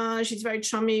Duma. She's very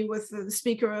chummy with the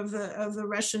speaker of the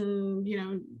Russian,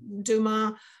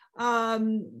 Duma. I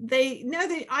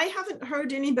haven't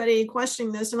heard anybody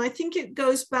questioning this, and I think it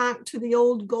goes back to the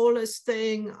old Gaullist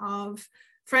thing of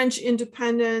French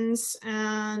independence,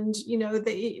 and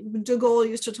de Gaulle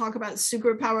used to talk about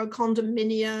superpower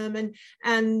condominium,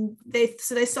 and they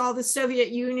saw the Soviet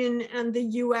Union and the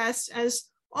US as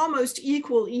almost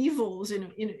equal evils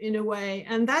in a way,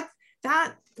 and that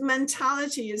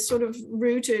mentality is sort of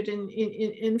rooted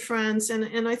in France,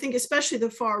 and I think especially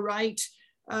the far right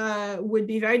would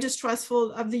be very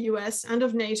distrustful of the US and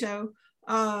of NATO,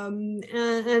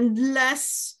 and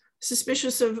less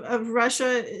suspicious of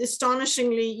Russia,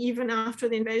 astonishingly, even after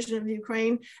the invasion of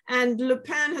Ukraine. And Le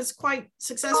Pen has quite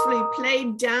successfully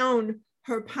played down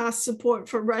her past support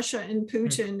for Russia and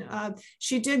Putin.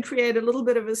 She did create a little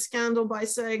bit of a scandal by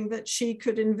saying that she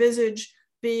could envisage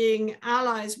being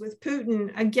allies with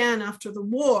Putin again after the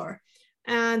war.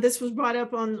 And this was brought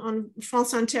up on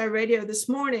France Inter radio this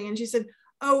morning. And she said,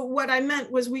 oh, what I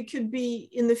meant was we could be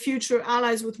in the future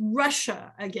allies with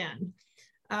Russia again.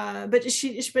 But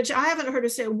I haven't heard her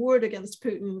say a word against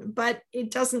Putin, but it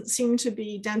doesn't seem to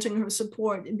be denting her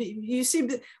support. You see,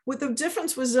 what the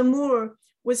difference with Zemmour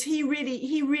was he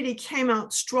really came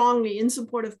out strongly in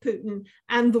support of Putin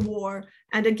and the war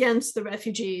and against the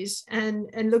refugees. And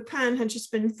Le Pen has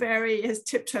just been has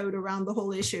tiptoed around the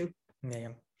whole issue.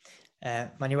 Yeah.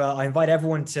 Manuel, I invite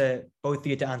everyone both of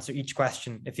you to answer each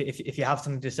question. If you have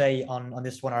something to say on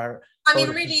this one,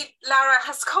 really, Lara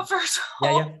has covered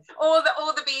all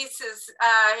the bases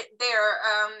there.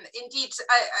 Indeed,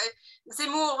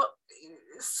 Zemmour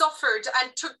suffered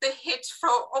and took the hit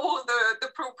from all the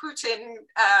pro-Putin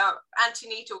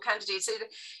anti-NATO candidates.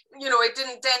 It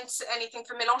didn't dent anything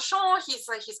for Mélenchon.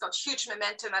 He's got huge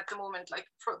momentum at the moment, like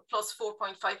plus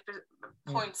 4.5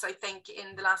 points, I think,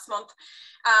 in the last month.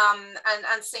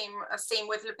 And same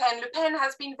with Le Pen. Le Pen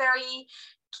has been very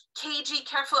cagey,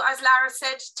 careful, as Lara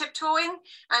said, tiptoeing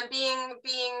and being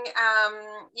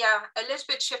a little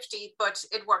bit shifty, but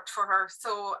it worked for her.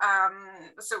 So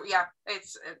yeah,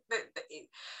 it's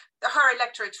her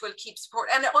electorate will keep support,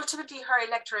 and ultimately her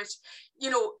electorate,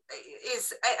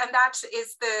 is, and that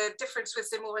is the difference with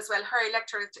Zemmour as well. Her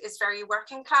electorate is very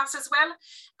working class as well.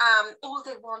 All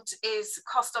they want is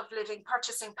cost of living,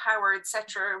 purchasing power,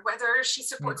 etc. Whether she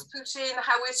supports Putin,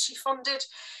 how is she funded,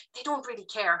 they don't really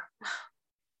care.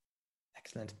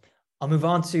 Excellent. I'll move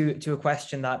on to a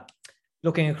question that,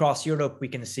 looking across Europe, we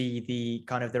can see the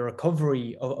kind of the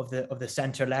recovery of the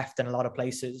centre left in a lot of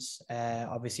places.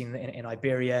 Obviously in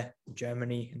Iberia,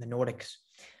 Germany, in the Nordics,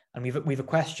 and we've a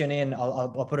question in.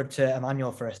 I'll put it to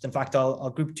Emmanuel first. In fact, I'll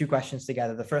group two questions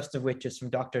together. The first of which is from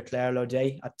Dr. Claire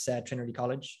Laudet at Trinity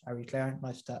College. How are you, Claire?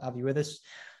 Nice to have you with us.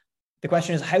 The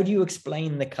question is, how do you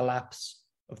explain the collapse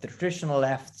of the traditional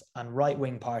left and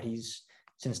right-wing parties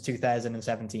since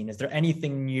 2017? Is there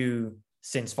anything new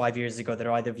since 5 years ago that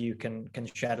either of you can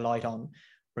shed light on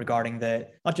regarding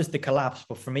not just the collapse,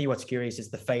 but for me, what's curious is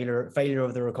the failure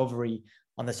of the recovery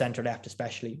on the centre left,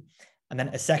 especially. And then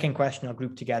a second question I'll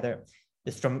group together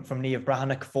is from Niamh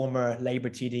Bhranac, former Labour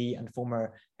TD and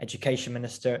former Education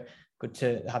Minister. Good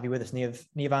to have you with us, Niamh.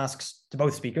 Niamh asks to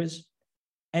both speakers,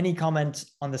 any comment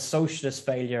on the socialist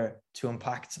failure to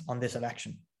impact on this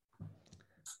election?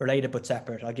 Related but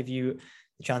separate. I'll give you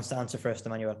the chance to answer first,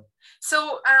 Emmanuel.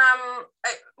 So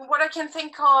what I can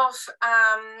think of,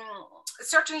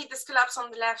 certainly this collapse on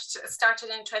the left started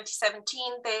in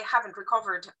 2017. They haven't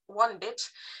recovered one bit.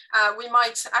 We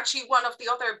might actually, one of the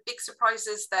other big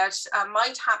surprises that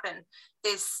might happen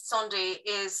this Sunday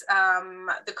is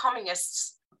the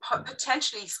communists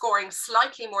potentially scoring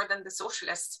slightly more than the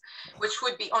socialists, which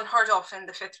would be unheard of in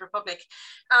the Fifth Republic.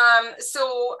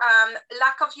 So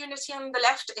lack of unity on the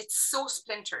left, it's so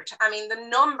splintered. I mean, the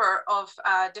number of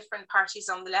different parties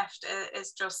on the left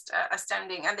is just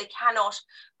astounding, and they cannot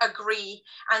agree.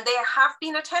 And there have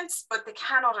been attempts, but they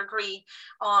cannot agree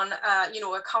on,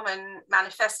 a common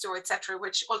manifesto, etc.,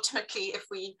 which ultimately, if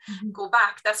we go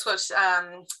back, that's what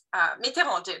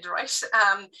Mitterrand did, right?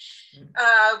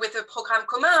 With the Programme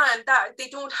Commun, and that they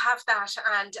don't have that,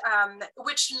 and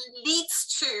which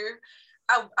leads to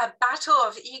a battle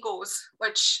of egos,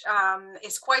 which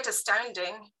is quite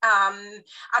astounding.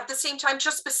 At the same time,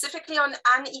 just specifically on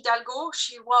Anne Hidalgo,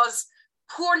 she was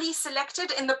poorly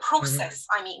selected in the process.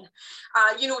 I mean,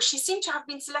 she seemed to have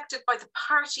been selected by the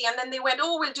party, and then they went,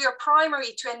 oh, we'll do a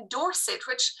primary to endorse it,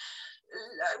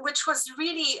 which was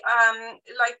really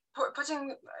like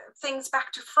putting things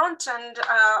back to front, and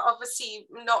obviously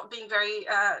not being very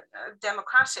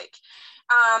democratic.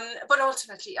 But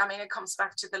ultimately, I mean, it comes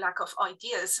back to the lack of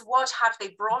ideas. What have they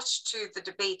brought to the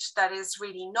debate that is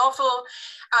really novel?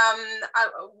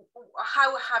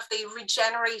 How have they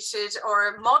regenerated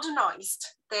or modernized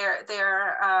their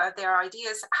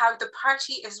ideas? How the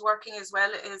party is working as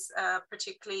well is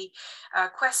particularly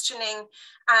questioning,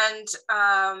 and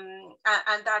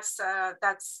that's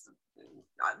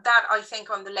that, I think,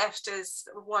 on the left is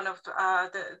one of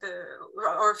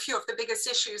or a few of the biggest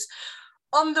issues.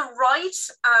 On the right,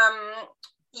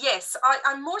 yes,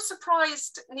 I'm more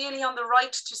surprised nearly on the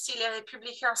right to see Les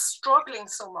Républicains struggling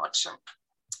so much.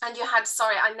 And you had,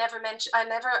 sorry, I never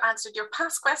answered your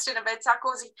past question about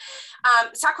Sarkozy.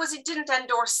 Sarkozy didn't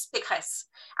endorse Pécresse,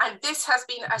 and this has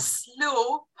been a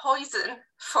slow poison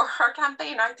for her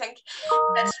campaign, I think.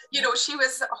 That, she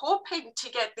was hoping to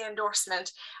get the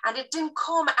endorsement, and it didn't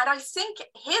come. And I think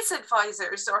his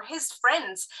advisors or his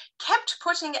friends kept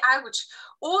putting out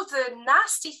all the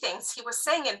nasty things he was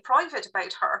saying in private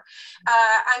about her,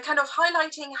 and kind of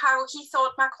highlighting how he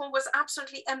thought Macron was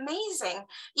absolutely amazing,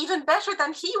 even better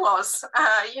than he was,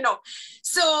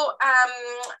 So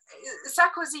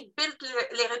Sarkozy built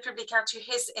Les Républicains to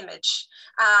his image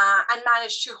and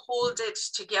managed to hold it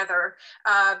together.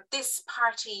 This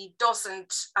party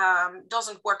doesn't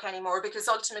work anymore, because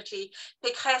ultimately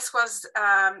Pécresse was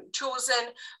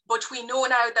chosen, but we know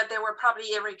now that there were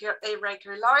probably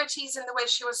irregularities in the way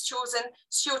she was chosen.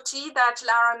 Ciotti, that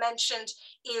Lara mentioned,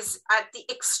 is at the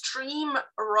extreme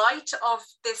right of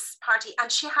this party, and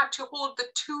she had to hold the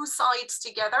two sides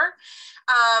together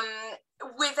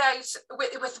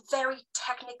with very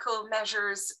technical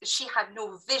measures. She had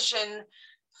no vision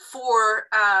for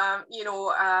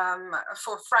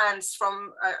France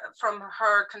from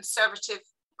her conservative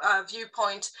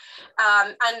viewpoint.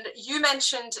 And you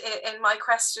mentioned in my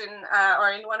question,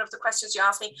 or in one of the questions you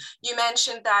asked me, you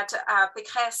mentioned that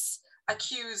Pécresse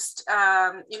accused,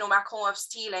 Macron of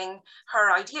stealing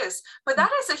her ideas. But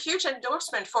that is a huge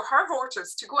endorsement for her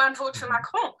voters to go and vote for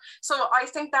Macron. So I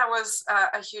think that was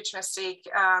a huge mistake.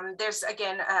 There's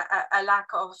again a lack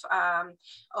of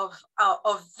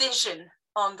vision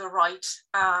on the right,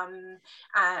 and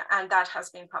that has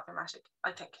been problematic,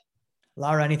 I think.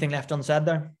 Lara, anything left unsaid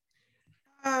there?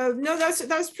 No, that's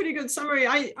a pretty good summary.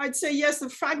 I'd say yes, the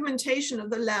fragmentation of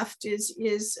the left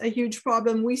is a huge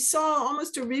problem. We saw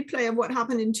almost a replay of what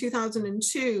happened in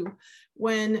 2002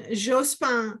 when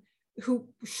Jospin, who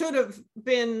should have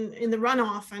been in the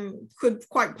runoff and could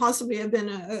quite possibly have been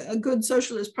a good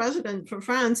socialist president for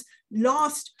France,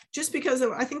 lost just because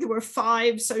I think there were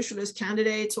 5 socialist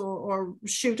candidates or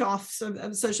shoot-offs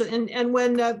of social. And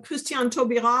when Christiane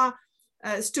Taubira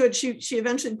stood, she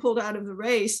eventually pulled out of the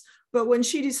race. But when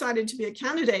she decided to be a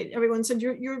candidate, everyone said,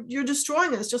 you're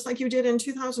destroying us, just like you did in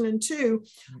 2002.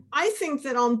 I think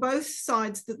that on both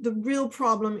sides, that the real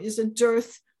problem is a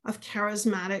dearth of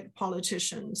charismatic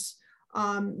politicians.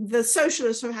 The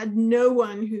socialists have had no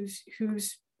one who's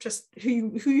just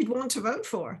who you'd want to vote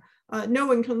for, no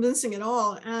one convincing at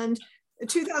all. And in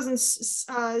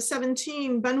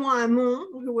 2017, Benoît Hamon,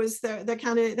 who was their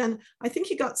candidate then, I think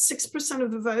he got 6%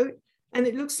 of the vote. And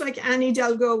it looks like Anne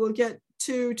Hidalgo will get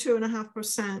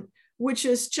 2.5%, which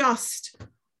is just,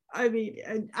 I mean,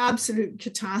 an absolute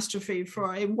catastrophe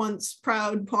for a once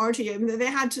proud party. I mean, they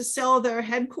had to sell their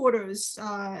headquarters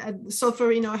at the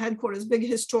Solferino headquarters, big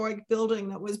historic building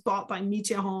that was bought by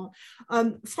Mitterrand.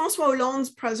 François Hollande's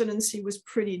presidency was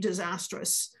pretty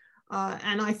disastrous.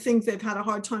 And I think they've had a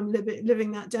hard time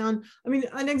living that down. I mean,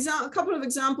 a couple of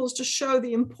examples to show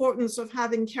the importance of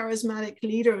having charismatic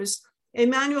leaders.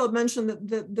 Emmanuel mentioned that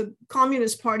the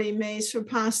Communist Party may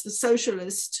surpass the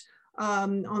Socialist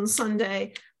on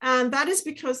Sunday. And that is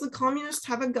because the Communists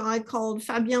have a guy called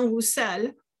Fabien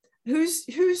Roussel,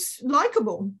 who's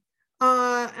likable.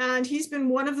 And he's been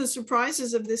one of the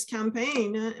surprises of this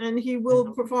campaign. And he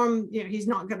will perform, he's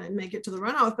not going to make it to the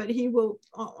runoff, but he will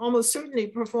almost certainly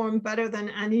perform better than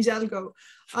Anne Hidalgo.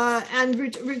 And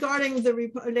regarding Les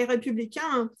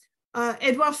Républicains,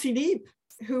 Édouard Philippe,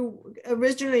 who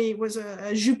originally was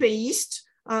a Juppéiste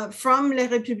from Les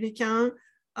Républicains,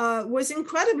 was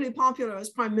incredibly popular as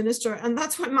prime minister. And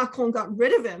that's why Macron got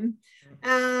rid of him.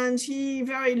 And he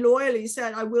very loyally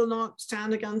said, I will not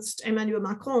stand against Emmanuel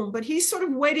Macron, but he's sort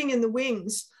of waiting in the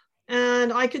wings.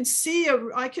 And I could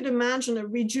imagine a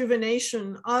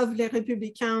rejuvenation of Les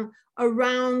Républicains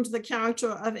around the character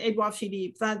of Édouard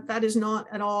Philippe. That is not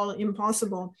at all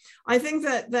impossible. I think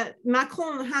that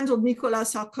Macron handled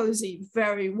Nicolas Sarkozy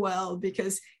very well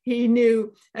because he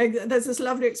knew, there's this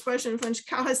lovely expression in French,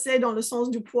 caresser dans le sens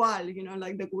du poil,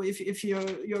 like if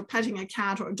you're petting a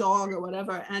cat or a dog or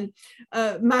whatever. And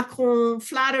Macron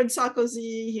flattered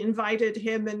Sarkozy. He invited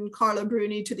him and Carla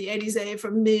Bruni to the Élysée for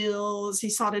meals. He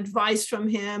sought advice from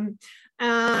him.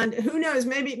 And who knows,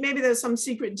 maybe there's some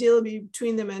secret deal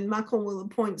between them and Macron will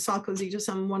appoint Sarkozy to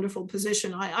some wonderful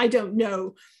position. I don't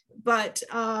know. But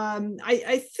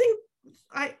I think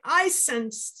I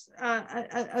sensed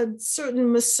a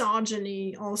certain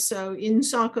misogyny also in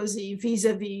Sarkozy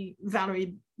vis-a-vis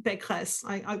Valérie Pécresse.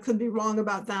 I could be wrong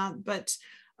about that, but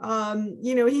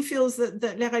he feels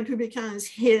that Les Républicains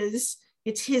is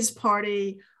it's his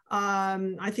party.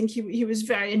 I think he was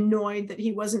very annoyed that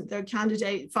he wasn't their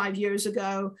candidate 5 years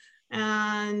ago.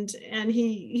 And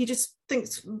he just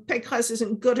thinks Pécresse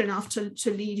isn't good enough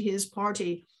to lead his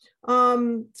party.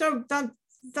 So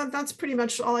that's pretty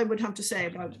much all I would have to say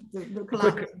about the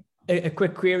collaborative. A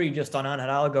quick query just on Anne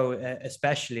Hidalgo,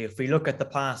 especially if we look at the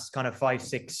past kind of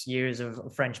 5-6 years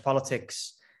of French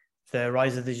politics, the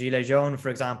rise of the Gilets jaunes, for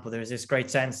example, there's this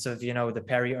great sense of, the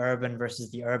peri-urban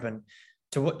versus the urban.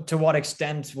 To what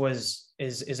extent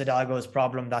is Hidalgo's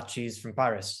problem that she's from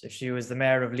Paris? If she was the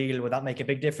mayor of Lille, would that make a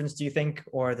big difference, do you think?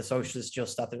 Or are the socialists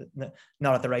just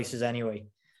not at the races anyway?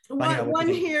 One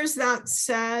hears that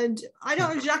said. I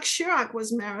know Jacques Chirac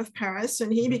was mayor of Paris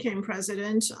and he became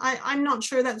president. I'm not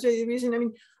sure that's really the reason. I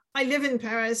mean, I live in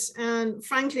Paris and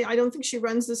frankly, I don't think she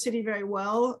runs the city very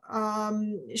well.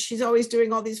 She's always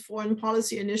doing all these foreign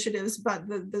policy initiatives, but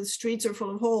the streets are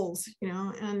full of holes,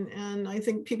 and I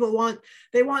think people want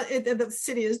it, the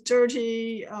city is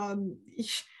dirty, and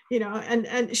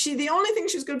the only thing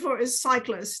she's good for is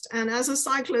cyclists. And as a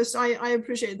cyclist, I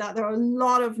appreciate that. There are a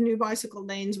lot of new bicycle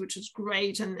lanes, which is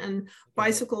great, and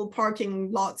bicycle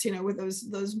parking lots, with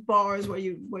those bars where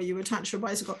you attach your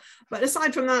bicycle. But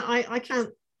aside from that,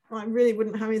 I really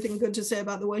wouldn't have anything good to say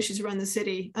about the way she's run the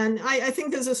city. And I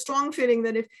think there's a strong feeling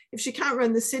that if she can't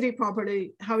run the city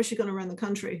properly, how is she going to run the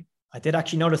country? I did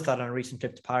actually notice that on a recent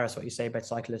trip to Paris, what you say about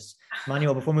cyclists.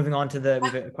 Manuel, before moving on to we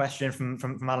have a question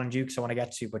from Alan Dukes I want to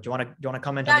get to, but do you want to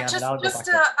comment on the just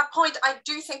a point. I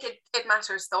do think it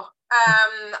matters, though.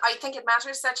 I think it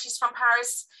matters that she's from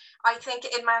Paris. I think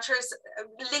it matters,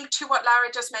 linked to what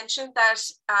Lara just mentioned, that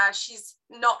she's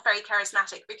not very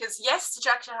charismatic, because yes,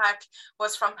 Jacques Chirac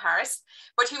was from Paris,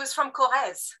 but he was from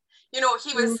Corrèze. You know,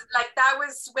 he was like, that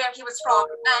was where he was from,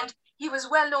 and he was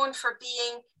well known for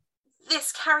being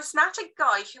this charismatic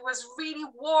guy who was really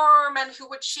warm and who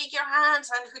would shake your hand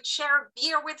and who'd share a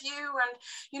beer with you. And,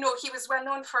 you know, he was well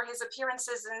known for his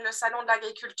appearances in Le Salon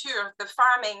d'Agriculture, the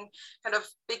farming kind of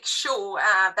big show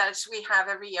that we have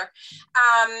every year.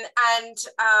 And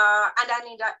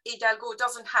Anne Hidalgo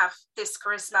doesn't have this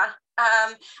charisma.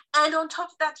 And on top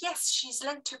of that, yes, she's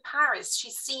linked to Paris.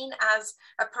 She's seen as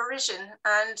a Parisian,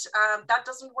 and that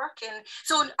doesn't work in.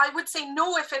 So I would say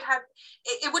no, if it had,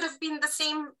 it would have been the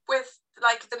same with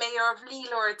like the mayor of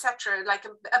Lille or etc., like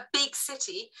a big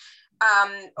city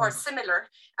or similar.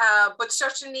 But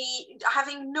certainly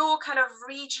having no kind of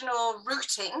regional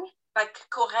routing, like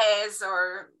Corrèze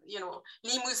or, you know,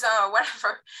 Limousin or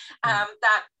whatever,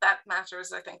 that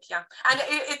matters, I think, yeah. And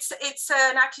it's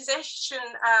an accusation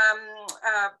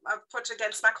put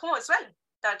against Macron as well,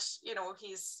 that, you know,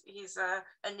 he's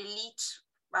an elite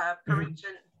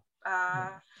Parisian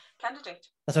candidate.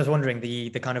 That's what I was wondering. The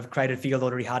kind of crowded field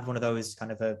already had one of those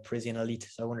kind of a Parisian elite,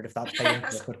 so I wondered if that played into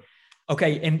it. But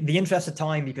okay, in the interest of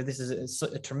time, because this is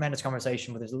a tremendous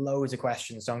conversation, but there's loads of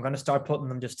questions, so I'm going to start putting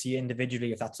them just to you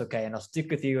individually, if that's okay. And I'll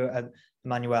stick with you,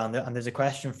 Emmanuel. And there's a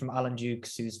question from Alan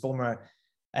Dukes, who's former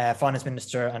finance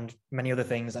minister and many other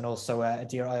things, and also a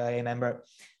dear IIA member.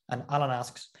 And Alan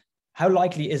asks, how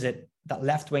likely is it that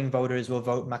left-wing voters will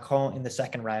vote Macron in the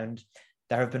second round?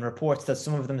 There have been reports that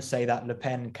some of them say that Le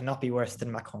Pen cannot be worse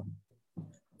than Macron.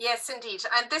 Yes, indeed.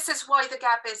 And this is why the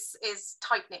gap is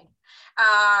tightening.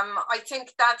 I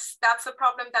think that's the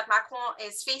problem that Macron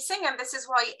is facing. And this is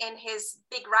why in his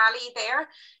big rally there,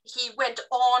 he went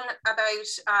on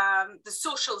about the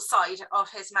social side of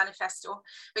his manifesto,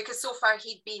 because so far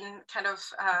he'd been kind of,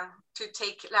 to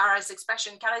take Lara's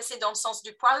expression, caressé dans le sens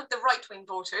du poil, the right-wing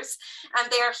voters.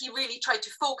 And there he really tried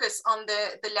to focus on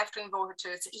the left-wing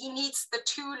voters. He needs the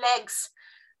two legs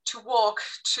to walk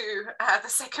to the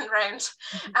second round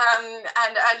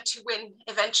and to win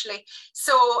eventually.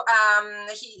 So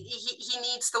he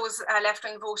needs those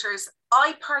left-wing voters.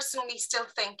 I personally still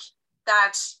think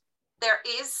that there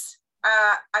is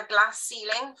a glass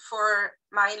ceiling for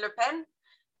Marine Le Pen.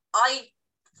 I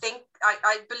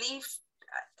believe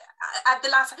at the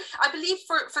last, I believe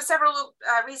for several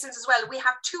reasons as well. We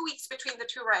have 2 weeks between the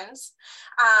two rounds.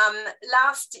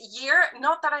 Last year,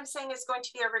 not that I'm saying it's going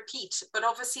to be a repeat, but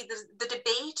obviously the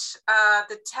debate,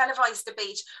 the televised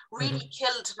debate really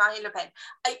killed Marine Le Pen.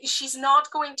 She's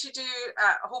not going to do,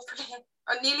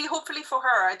 hopefully for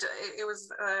her, it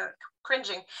was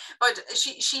cringing, but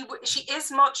she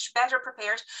is much better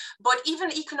prepared. But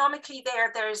even economically,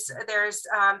 there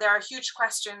are huge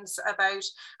questions about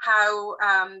how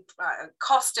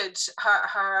costed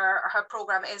her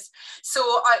program is. So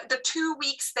the 2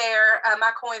 weeks there,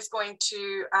 Macron is going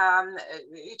to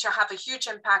have a huge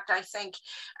impact. I think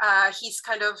he's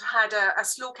kind of had a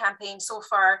slow campaign so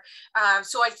far.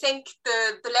 So I think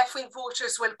the left-wing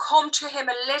voters will come to him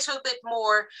a little bit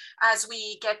more as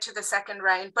we get to the second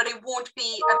round, but it won't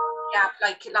be a gap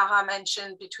like Lara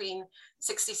mentioned between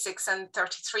 66 and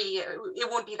 33. It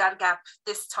won't be that gap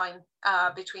this time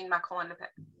between Macron and Le Pen.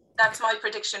 That's my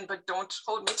prediction, but don't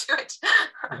hold me to it.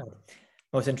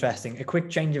 Most interesting. A quick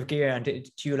change of gear, and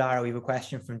to you, Lara, we have a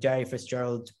question from Derry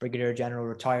Fitzgerald, Brigadier General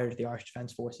retired of the Irish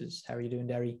Defence Forces. How are you doing,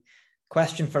 Derry?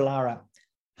 Question for Lara.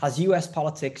 Has US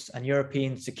politics and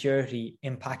European security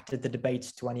impacted the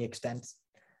debates to any extent?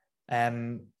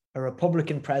 A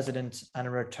Republican president and a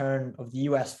return of the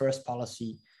US first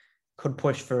policy could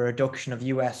push for a reduction of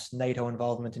US NATO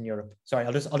involvement in Europe. Sorry,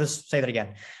 I'll just say that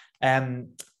again.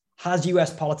 Has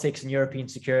US politics and European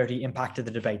security impacted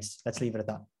the debates? Let's leave it at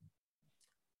that.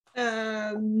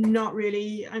 Not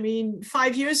really. I mean,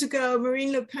 5 years ago,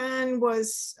 Marine Le Pen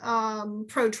was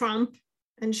pro-Trump,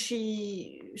 and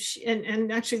she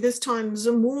actually this time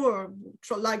Zemmour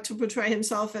liked to portray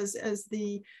himself as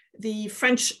the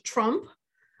French Trump.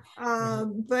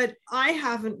 But I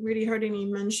haven't really heard any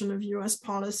mention of US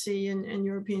policy and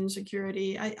European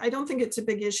security. I don't think it's a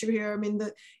big issue here. I mean,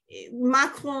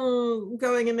 Macron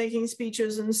going and making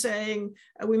speeches and saying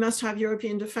we must have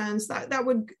European defense,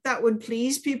 that would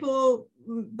please people,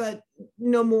 but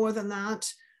no more than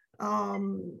that.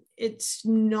 It's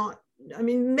not. I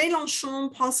mean,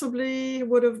 Mélenchon possibly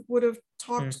would have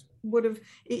talked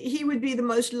he would be the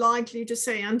most likely to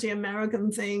say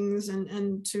anti-American things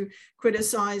and to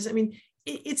criticize. I mean,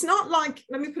 it's not like,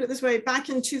 let me put it this way, back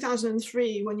in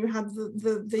 2003, when you had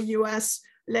the US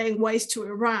laying waste to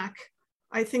Iraq,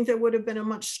 I think there would have been a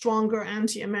much stronger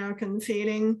anti-American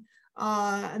feeling.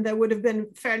 And there would have been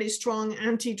fairly strong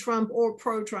anti-Trump or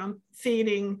pro-Trump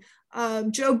feeling.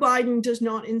 Joe Biden does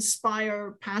not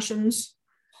inspire passions.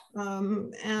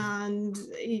 And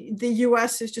the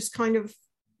US is just kind of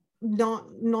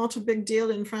not a big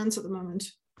deal in France at the moment.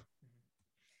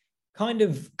 Kind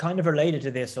of related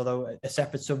to this, although a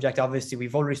separate subject, obviously,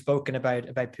 we've already spoken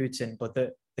about Putin, but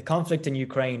the conflict in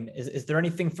Ukraine, is there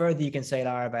anything further you can say,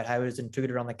 Lara, about how it has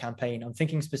intruded on the campaign? I'm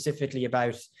thinking specifically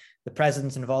about the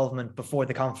president's involvement before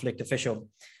the conflict official.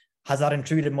 Has that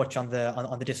intruded much on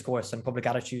the discourse and public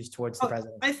attitudes towards the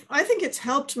president? I think it's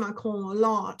helped Macron a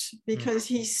lot, because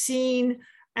he's seen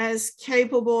as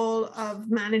capable of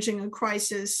managing a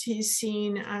crisis. He's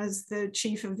seen as the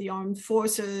chief of the armed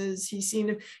forces. He's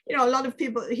seen, a lot of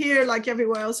people here, like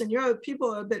everywhere else in Europe,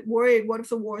 people are a bit worried. What if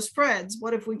the war spreads?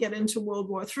 What if we get into World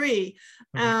War III?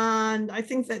 And I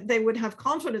think that they would have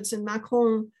confidence in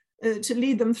Macron to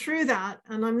lead them through that.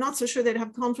 And I'm not so sure they'd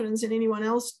have confidence in anyone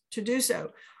else to do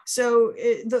so. So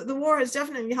the war has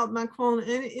definitely helped Macron.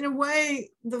 And in a way,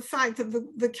 the fact that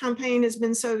the campaign has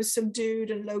been so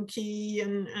subdued and low-key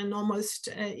and almost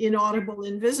inaudible,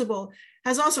 invisible,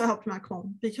 has also helped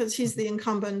Macron, because he's the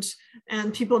incumbent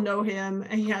and people know him,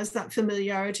 and he has that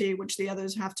familiarity which the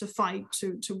others have to fight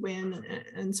to win,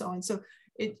 and so on. So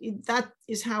that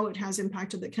is how it has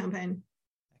impacted the campaign.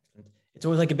 It's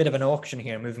always like a bit of an auction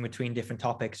here, moving between different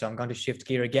topics. So I'm going to shift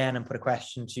gear again and put a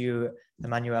question to you,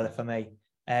 Emmanuel, if I may.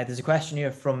 There's a question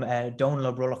here from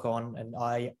Donla Brulacon, an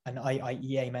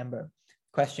IIEA member.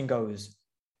 Question goes,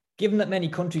 given that many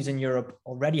countries in Europe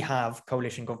already have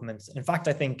coalition governments, in fact,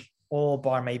 I think all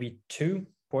bar maybe two,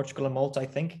 Portugal and Malta, I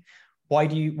think, why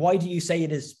do you say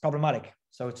it is problematic?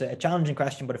 So it's a challenging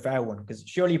question, but a fair one, because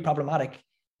surely problematic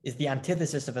is the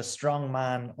antithesis of a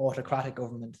strongman autocratic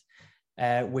government,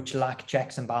 which lack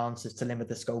checks and balances to limit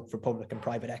the scope for public and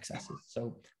private excesses.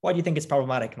 So why do you think it's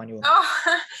problematic, Emmanuel?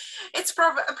 It's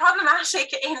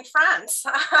problematic in France,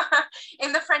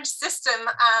 in the French system.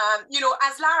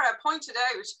 As Lara pointed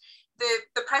out,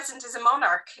 the president is a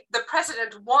monarch. The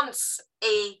president wants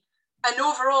an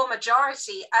overall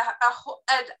majority,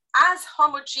 as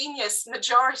homogeneous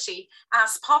majority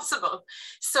as possible.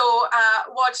 So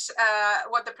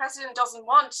what the president doesn't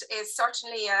want is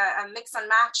certainly a mix and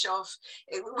match of,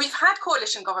 we've had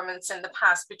coalition governments in the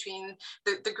past between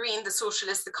the Green, the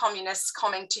Socialists, the Communists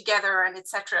coming together, and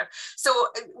etc. So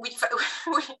we've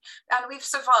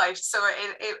survived, so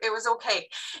it was okay.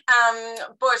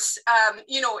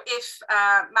 If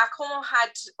Macron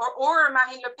had, or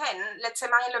Marine Le Pen, let's say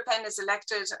Marine Le Pen is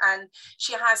elected and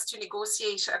she has to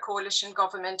negotiate a coalition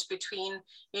government between,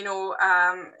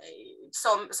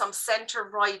 some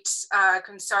centre-right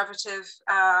conservative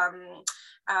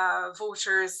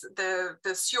voters, the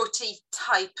Ciotti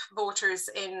type voters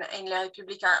in La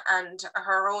Repubblica and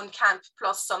her own camp,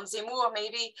 plus some Zemmour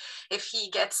maybe, if he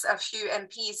gets a few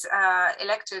MPs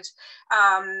elected.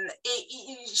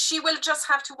 She will just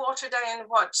have to water down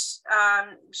what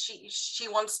she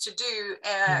wants to do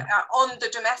on the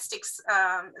domestic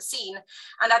scene,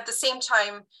 and at the same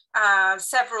time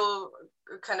several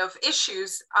kind of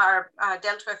issues are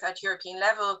dealt with at European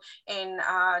level in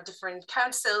different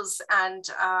councils, and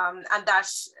that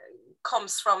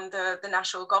comes from the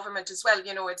national government as well.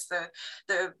 It's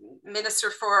the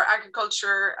Minister for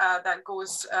Agriculture that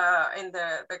goes in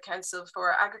the Council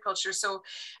for Agriculture. So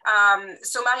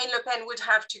Marine Le Pen would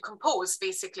have to compose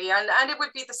basically, and it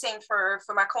would be the same for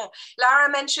Macron. Lara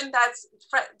mentioned that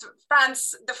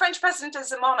the French president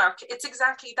is a monarch. It's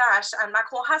exactly that, and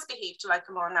Macron has behaved like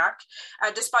a monarch,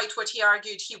 despite what he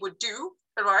argued he would do.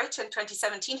 Right, in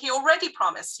 2017, he already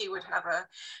promised he would have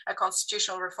a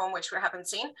constitutional reform, which we haven't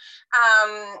seen.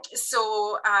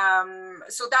 So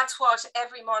that's what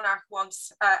every monarch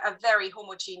wants, a very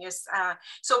homogeneous.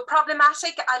 So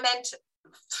problematic, I meant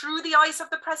through the eyes of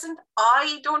the president.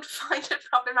 I don't find it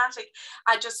problematic.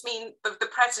 I just mean the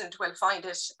president will find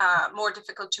it more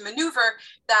difficult to maneuver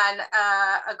than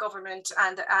a government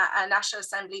and a national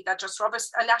assembly that just rubber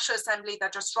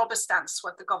stamps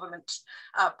what the government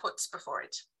puts before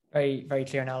it. Very, very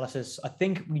clear analysis. I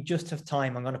think we just have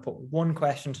time. I'm going to put one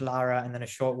question to Lara and then a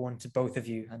short one to both of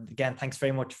you. And again, thanks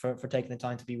very much for taking the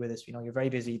time to be with us. You're very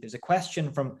busy. There's a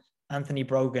question from Anthony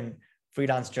Brogan,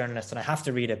 freelance journalist, and I have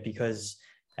to read it because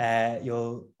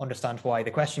you'll understand why.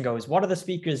 The question goes, what are the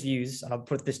speaker's views, and I'll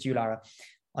put this to you, Lara,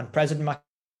 on President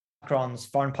Macron's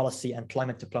foreign policy and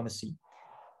climate diplomacy?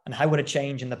 And how would a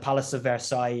change in the Palace of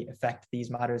Versailles affect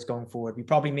these matters going forward? We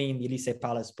probably mean the Élysée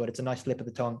Palace, but it's a nice slip of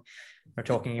the tongue. We're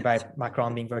talking about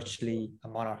Macron being virtually a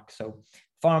monarch. So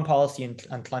foreign policy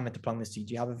and climate diplomacy.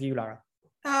 Do you have a view, Lara?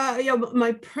 Yeah,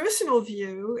 my personal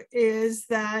view is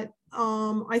that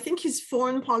I think his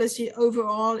foreign policy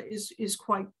overall is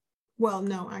quite, well,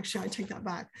 no, actually, I take that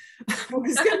back.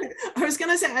 I was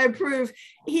gonna say I approve.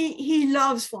 He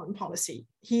loves foreign policy.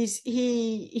 He's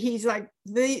like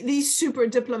the super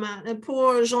diplomat. And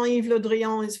poor Jean-Yves Le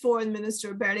Drian, his foreign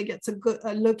minister, barely gets a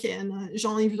look in.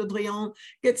 Jean-Yves Le Drian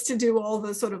gets to do all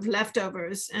the sort of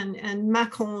leftovers, and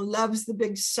Macron loves the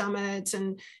big summits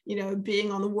and, you know,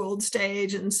 being on the world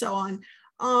stage and so on.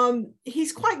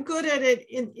 He's quite good at it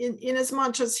in as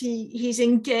much as he's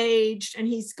engaged, and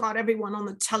he's got everyone on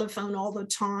the telephone all the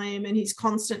time, and he's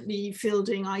constantly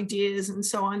fielding ideas and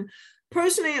so on.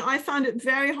 Personally, I found it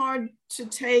very hard to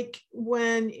take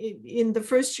when in the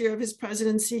first year of his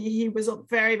presidency, he was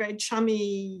very, very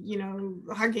chummy, you know,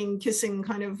 hugging, kissing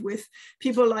kind of with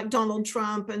people like Donald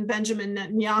Trump and Benjamin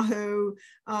Netanyahu,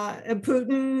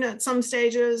 Putin at some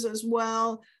stages as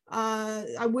well.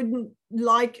 I wouldn't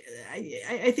like,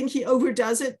 I think he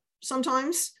overdoes it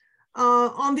sometimes.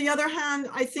 On the other hand,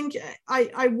 I think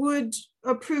I would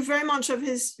approve very much of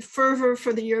his fervor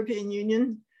for the European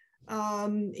Union.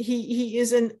 He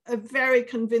is a very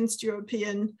convinced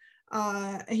European.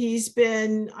 He's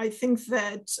been, I think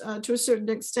that to a certain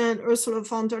extent, Ursula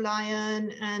von der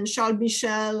Leyen and Charles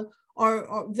Michel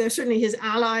they're certainly his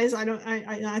allies.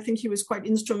 I think he was quite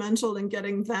instrumental in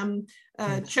getting them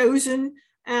chosen.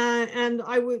 And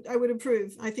I would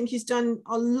approve. I think he's done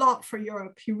a lot for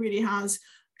Europe. He really has.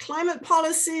 Climate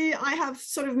policy, I have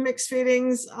sort of mixed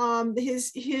feelings.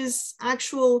 His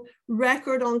actual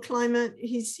record on climate,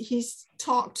 he's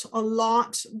talked a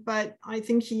lot, but I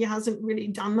think he hasn't really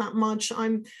done that much.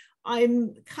 I'm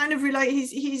kind of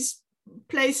he's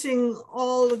placing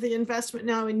all of the investment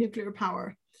now in nuclear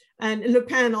power. And Le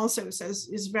Pen also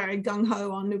is very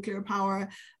gung-ho on nuclear power.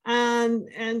 And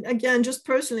again, just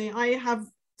personally, I have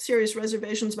serious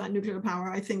reservations about nuclear power.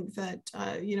 I think that,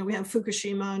 you know, we have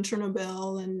Fukushima and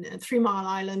Chernobyl and 3 Mile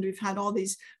Island. We've had all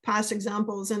these past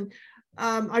examples. And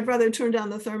I'd rather turn down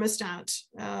the thermostat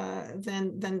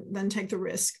than take the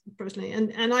risk, personally.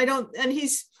 And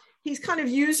he's kind of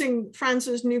using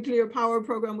France's nuclear power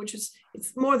program, which is,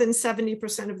 it's more than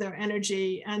 70% of their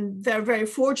energy. And they're very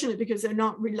fortunate because they're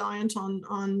not reliant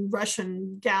on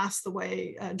Russian gas the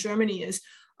way Germany is.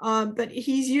 But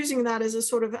he's using that as a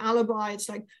sort of alibi. It's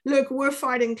like, look, we're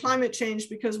fighting climate change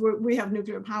because we have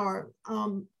nuclear power.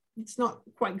 It's not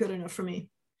quite good enough for me.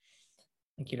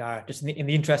 Thank you, Lara. Just in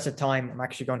the interest of time, I'm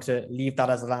actually going to leave that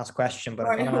as the last question, but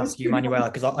I'm going to ask you, Manuel,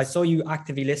 because I saw you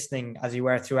actively listening as you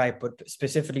were throughout, but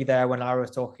specifically there when Lara was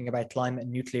talking about climate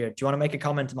and nuclear. Do you want to make a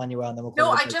comment, Manuel? And then we'll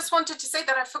No, I just wanted to say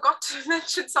that I forgot to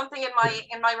mention something in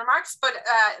my remarks, but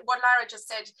what Lara just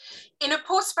said, in a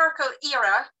post-Merkel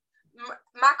era,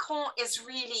 Macron is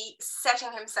really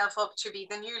setting himself up to be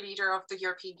the new leader of the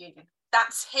European Union.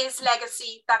 That's his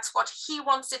legacy. That's what he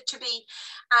wants it to be.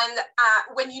 And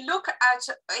when you look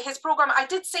at his program, I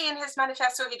did say in his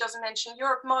manifesto, he doesn't mention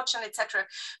Europe much and etc.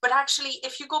 But actually,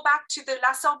 if you go back to the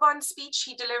La Sorbonne speech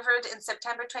he delivered in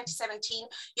September 2017,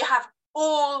 you have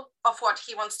all of what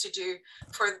he wants to do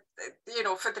for, you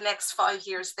know, for the next 5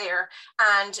 years there,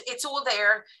 and it's all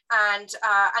there. And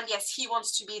yes, he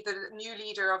wants to be the new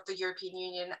leader of the European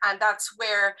Union, and that's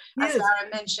where, as Lara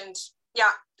mentioned,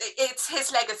 yeah, it's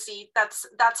his legacy. That's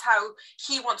how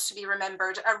he wants to be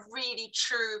remembered, a really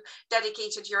true,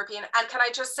 dedicated European. And can I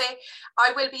just say,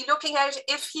 I will be looking out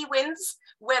if he wins,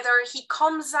 whether he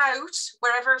comes out,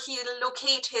 wherever he'll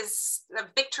locate his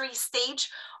victory stage,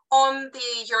 on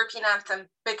the European anthem,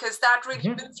 because that really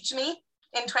moved me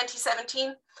in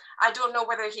 2017. I don't know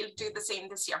whether he'll do the same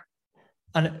this year.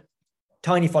 And a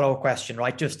tiny follow-up question,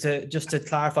 right? Just to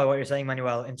clarify what you're saying,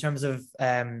 Manuel, in terms of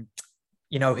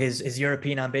you know, his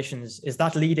European ambitions, is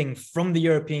that leading from the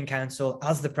European Council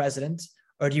as the president,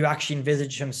 or do you actually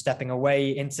envisage him stepping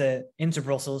away into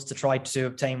Brussels to try to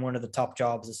obtain one of the top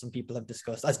jobs, as some people have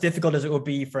discussed? As difficult as it would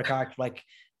be for a character like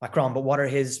Macron, but what are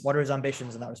his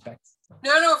ambitions in that respect?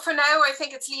 No, for now, I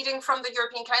think it's leading from the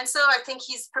European Council. I think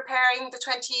he's preparing the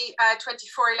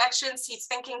 2024 elections. He's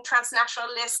thinking transnational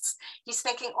lists. He's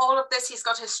thinking all of this. He's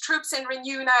got his troops in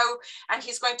Renew now, and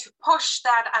he's going to push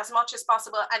that as much as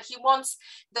possible. And he wants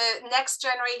the next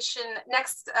generation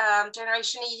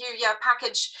EU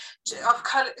package of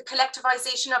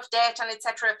collectivization of debt and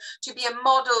etc. to be a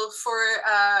model for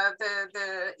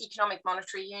the economic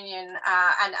monetary union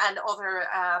and other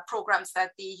programs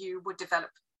that the EU would develop.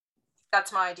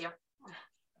 That's my idea.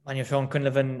 Manuel Sean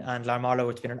Quinlivan and Lara Marlowe,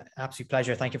 it's been an absolute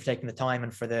pleasure. Thank you for taking the time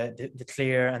and for the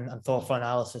clear and thoughtful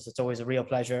analysis. It's always a real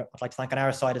pleasure. I'd like to thank on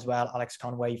our side as well, Alex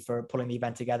Conway, for pulling the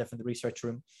event together from the research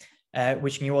room.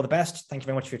 Wishing you all the best. Thank you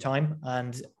very much for your time.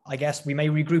 And I guess we may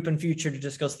regroup in future to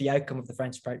discuss the outcome of the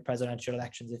French presidential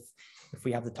elections if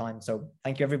we have the time. So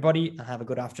thank you, everybody, and have a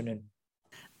good afternoon.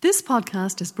 This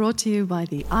podcast is brought to you by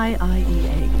the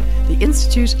IIEA, the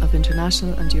Institute of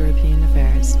International and European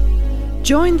Affairs.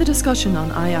 Join the discussion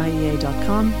on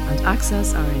IIEA.com and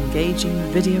access our engaging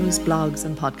videos, blogs,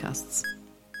 and podcasts.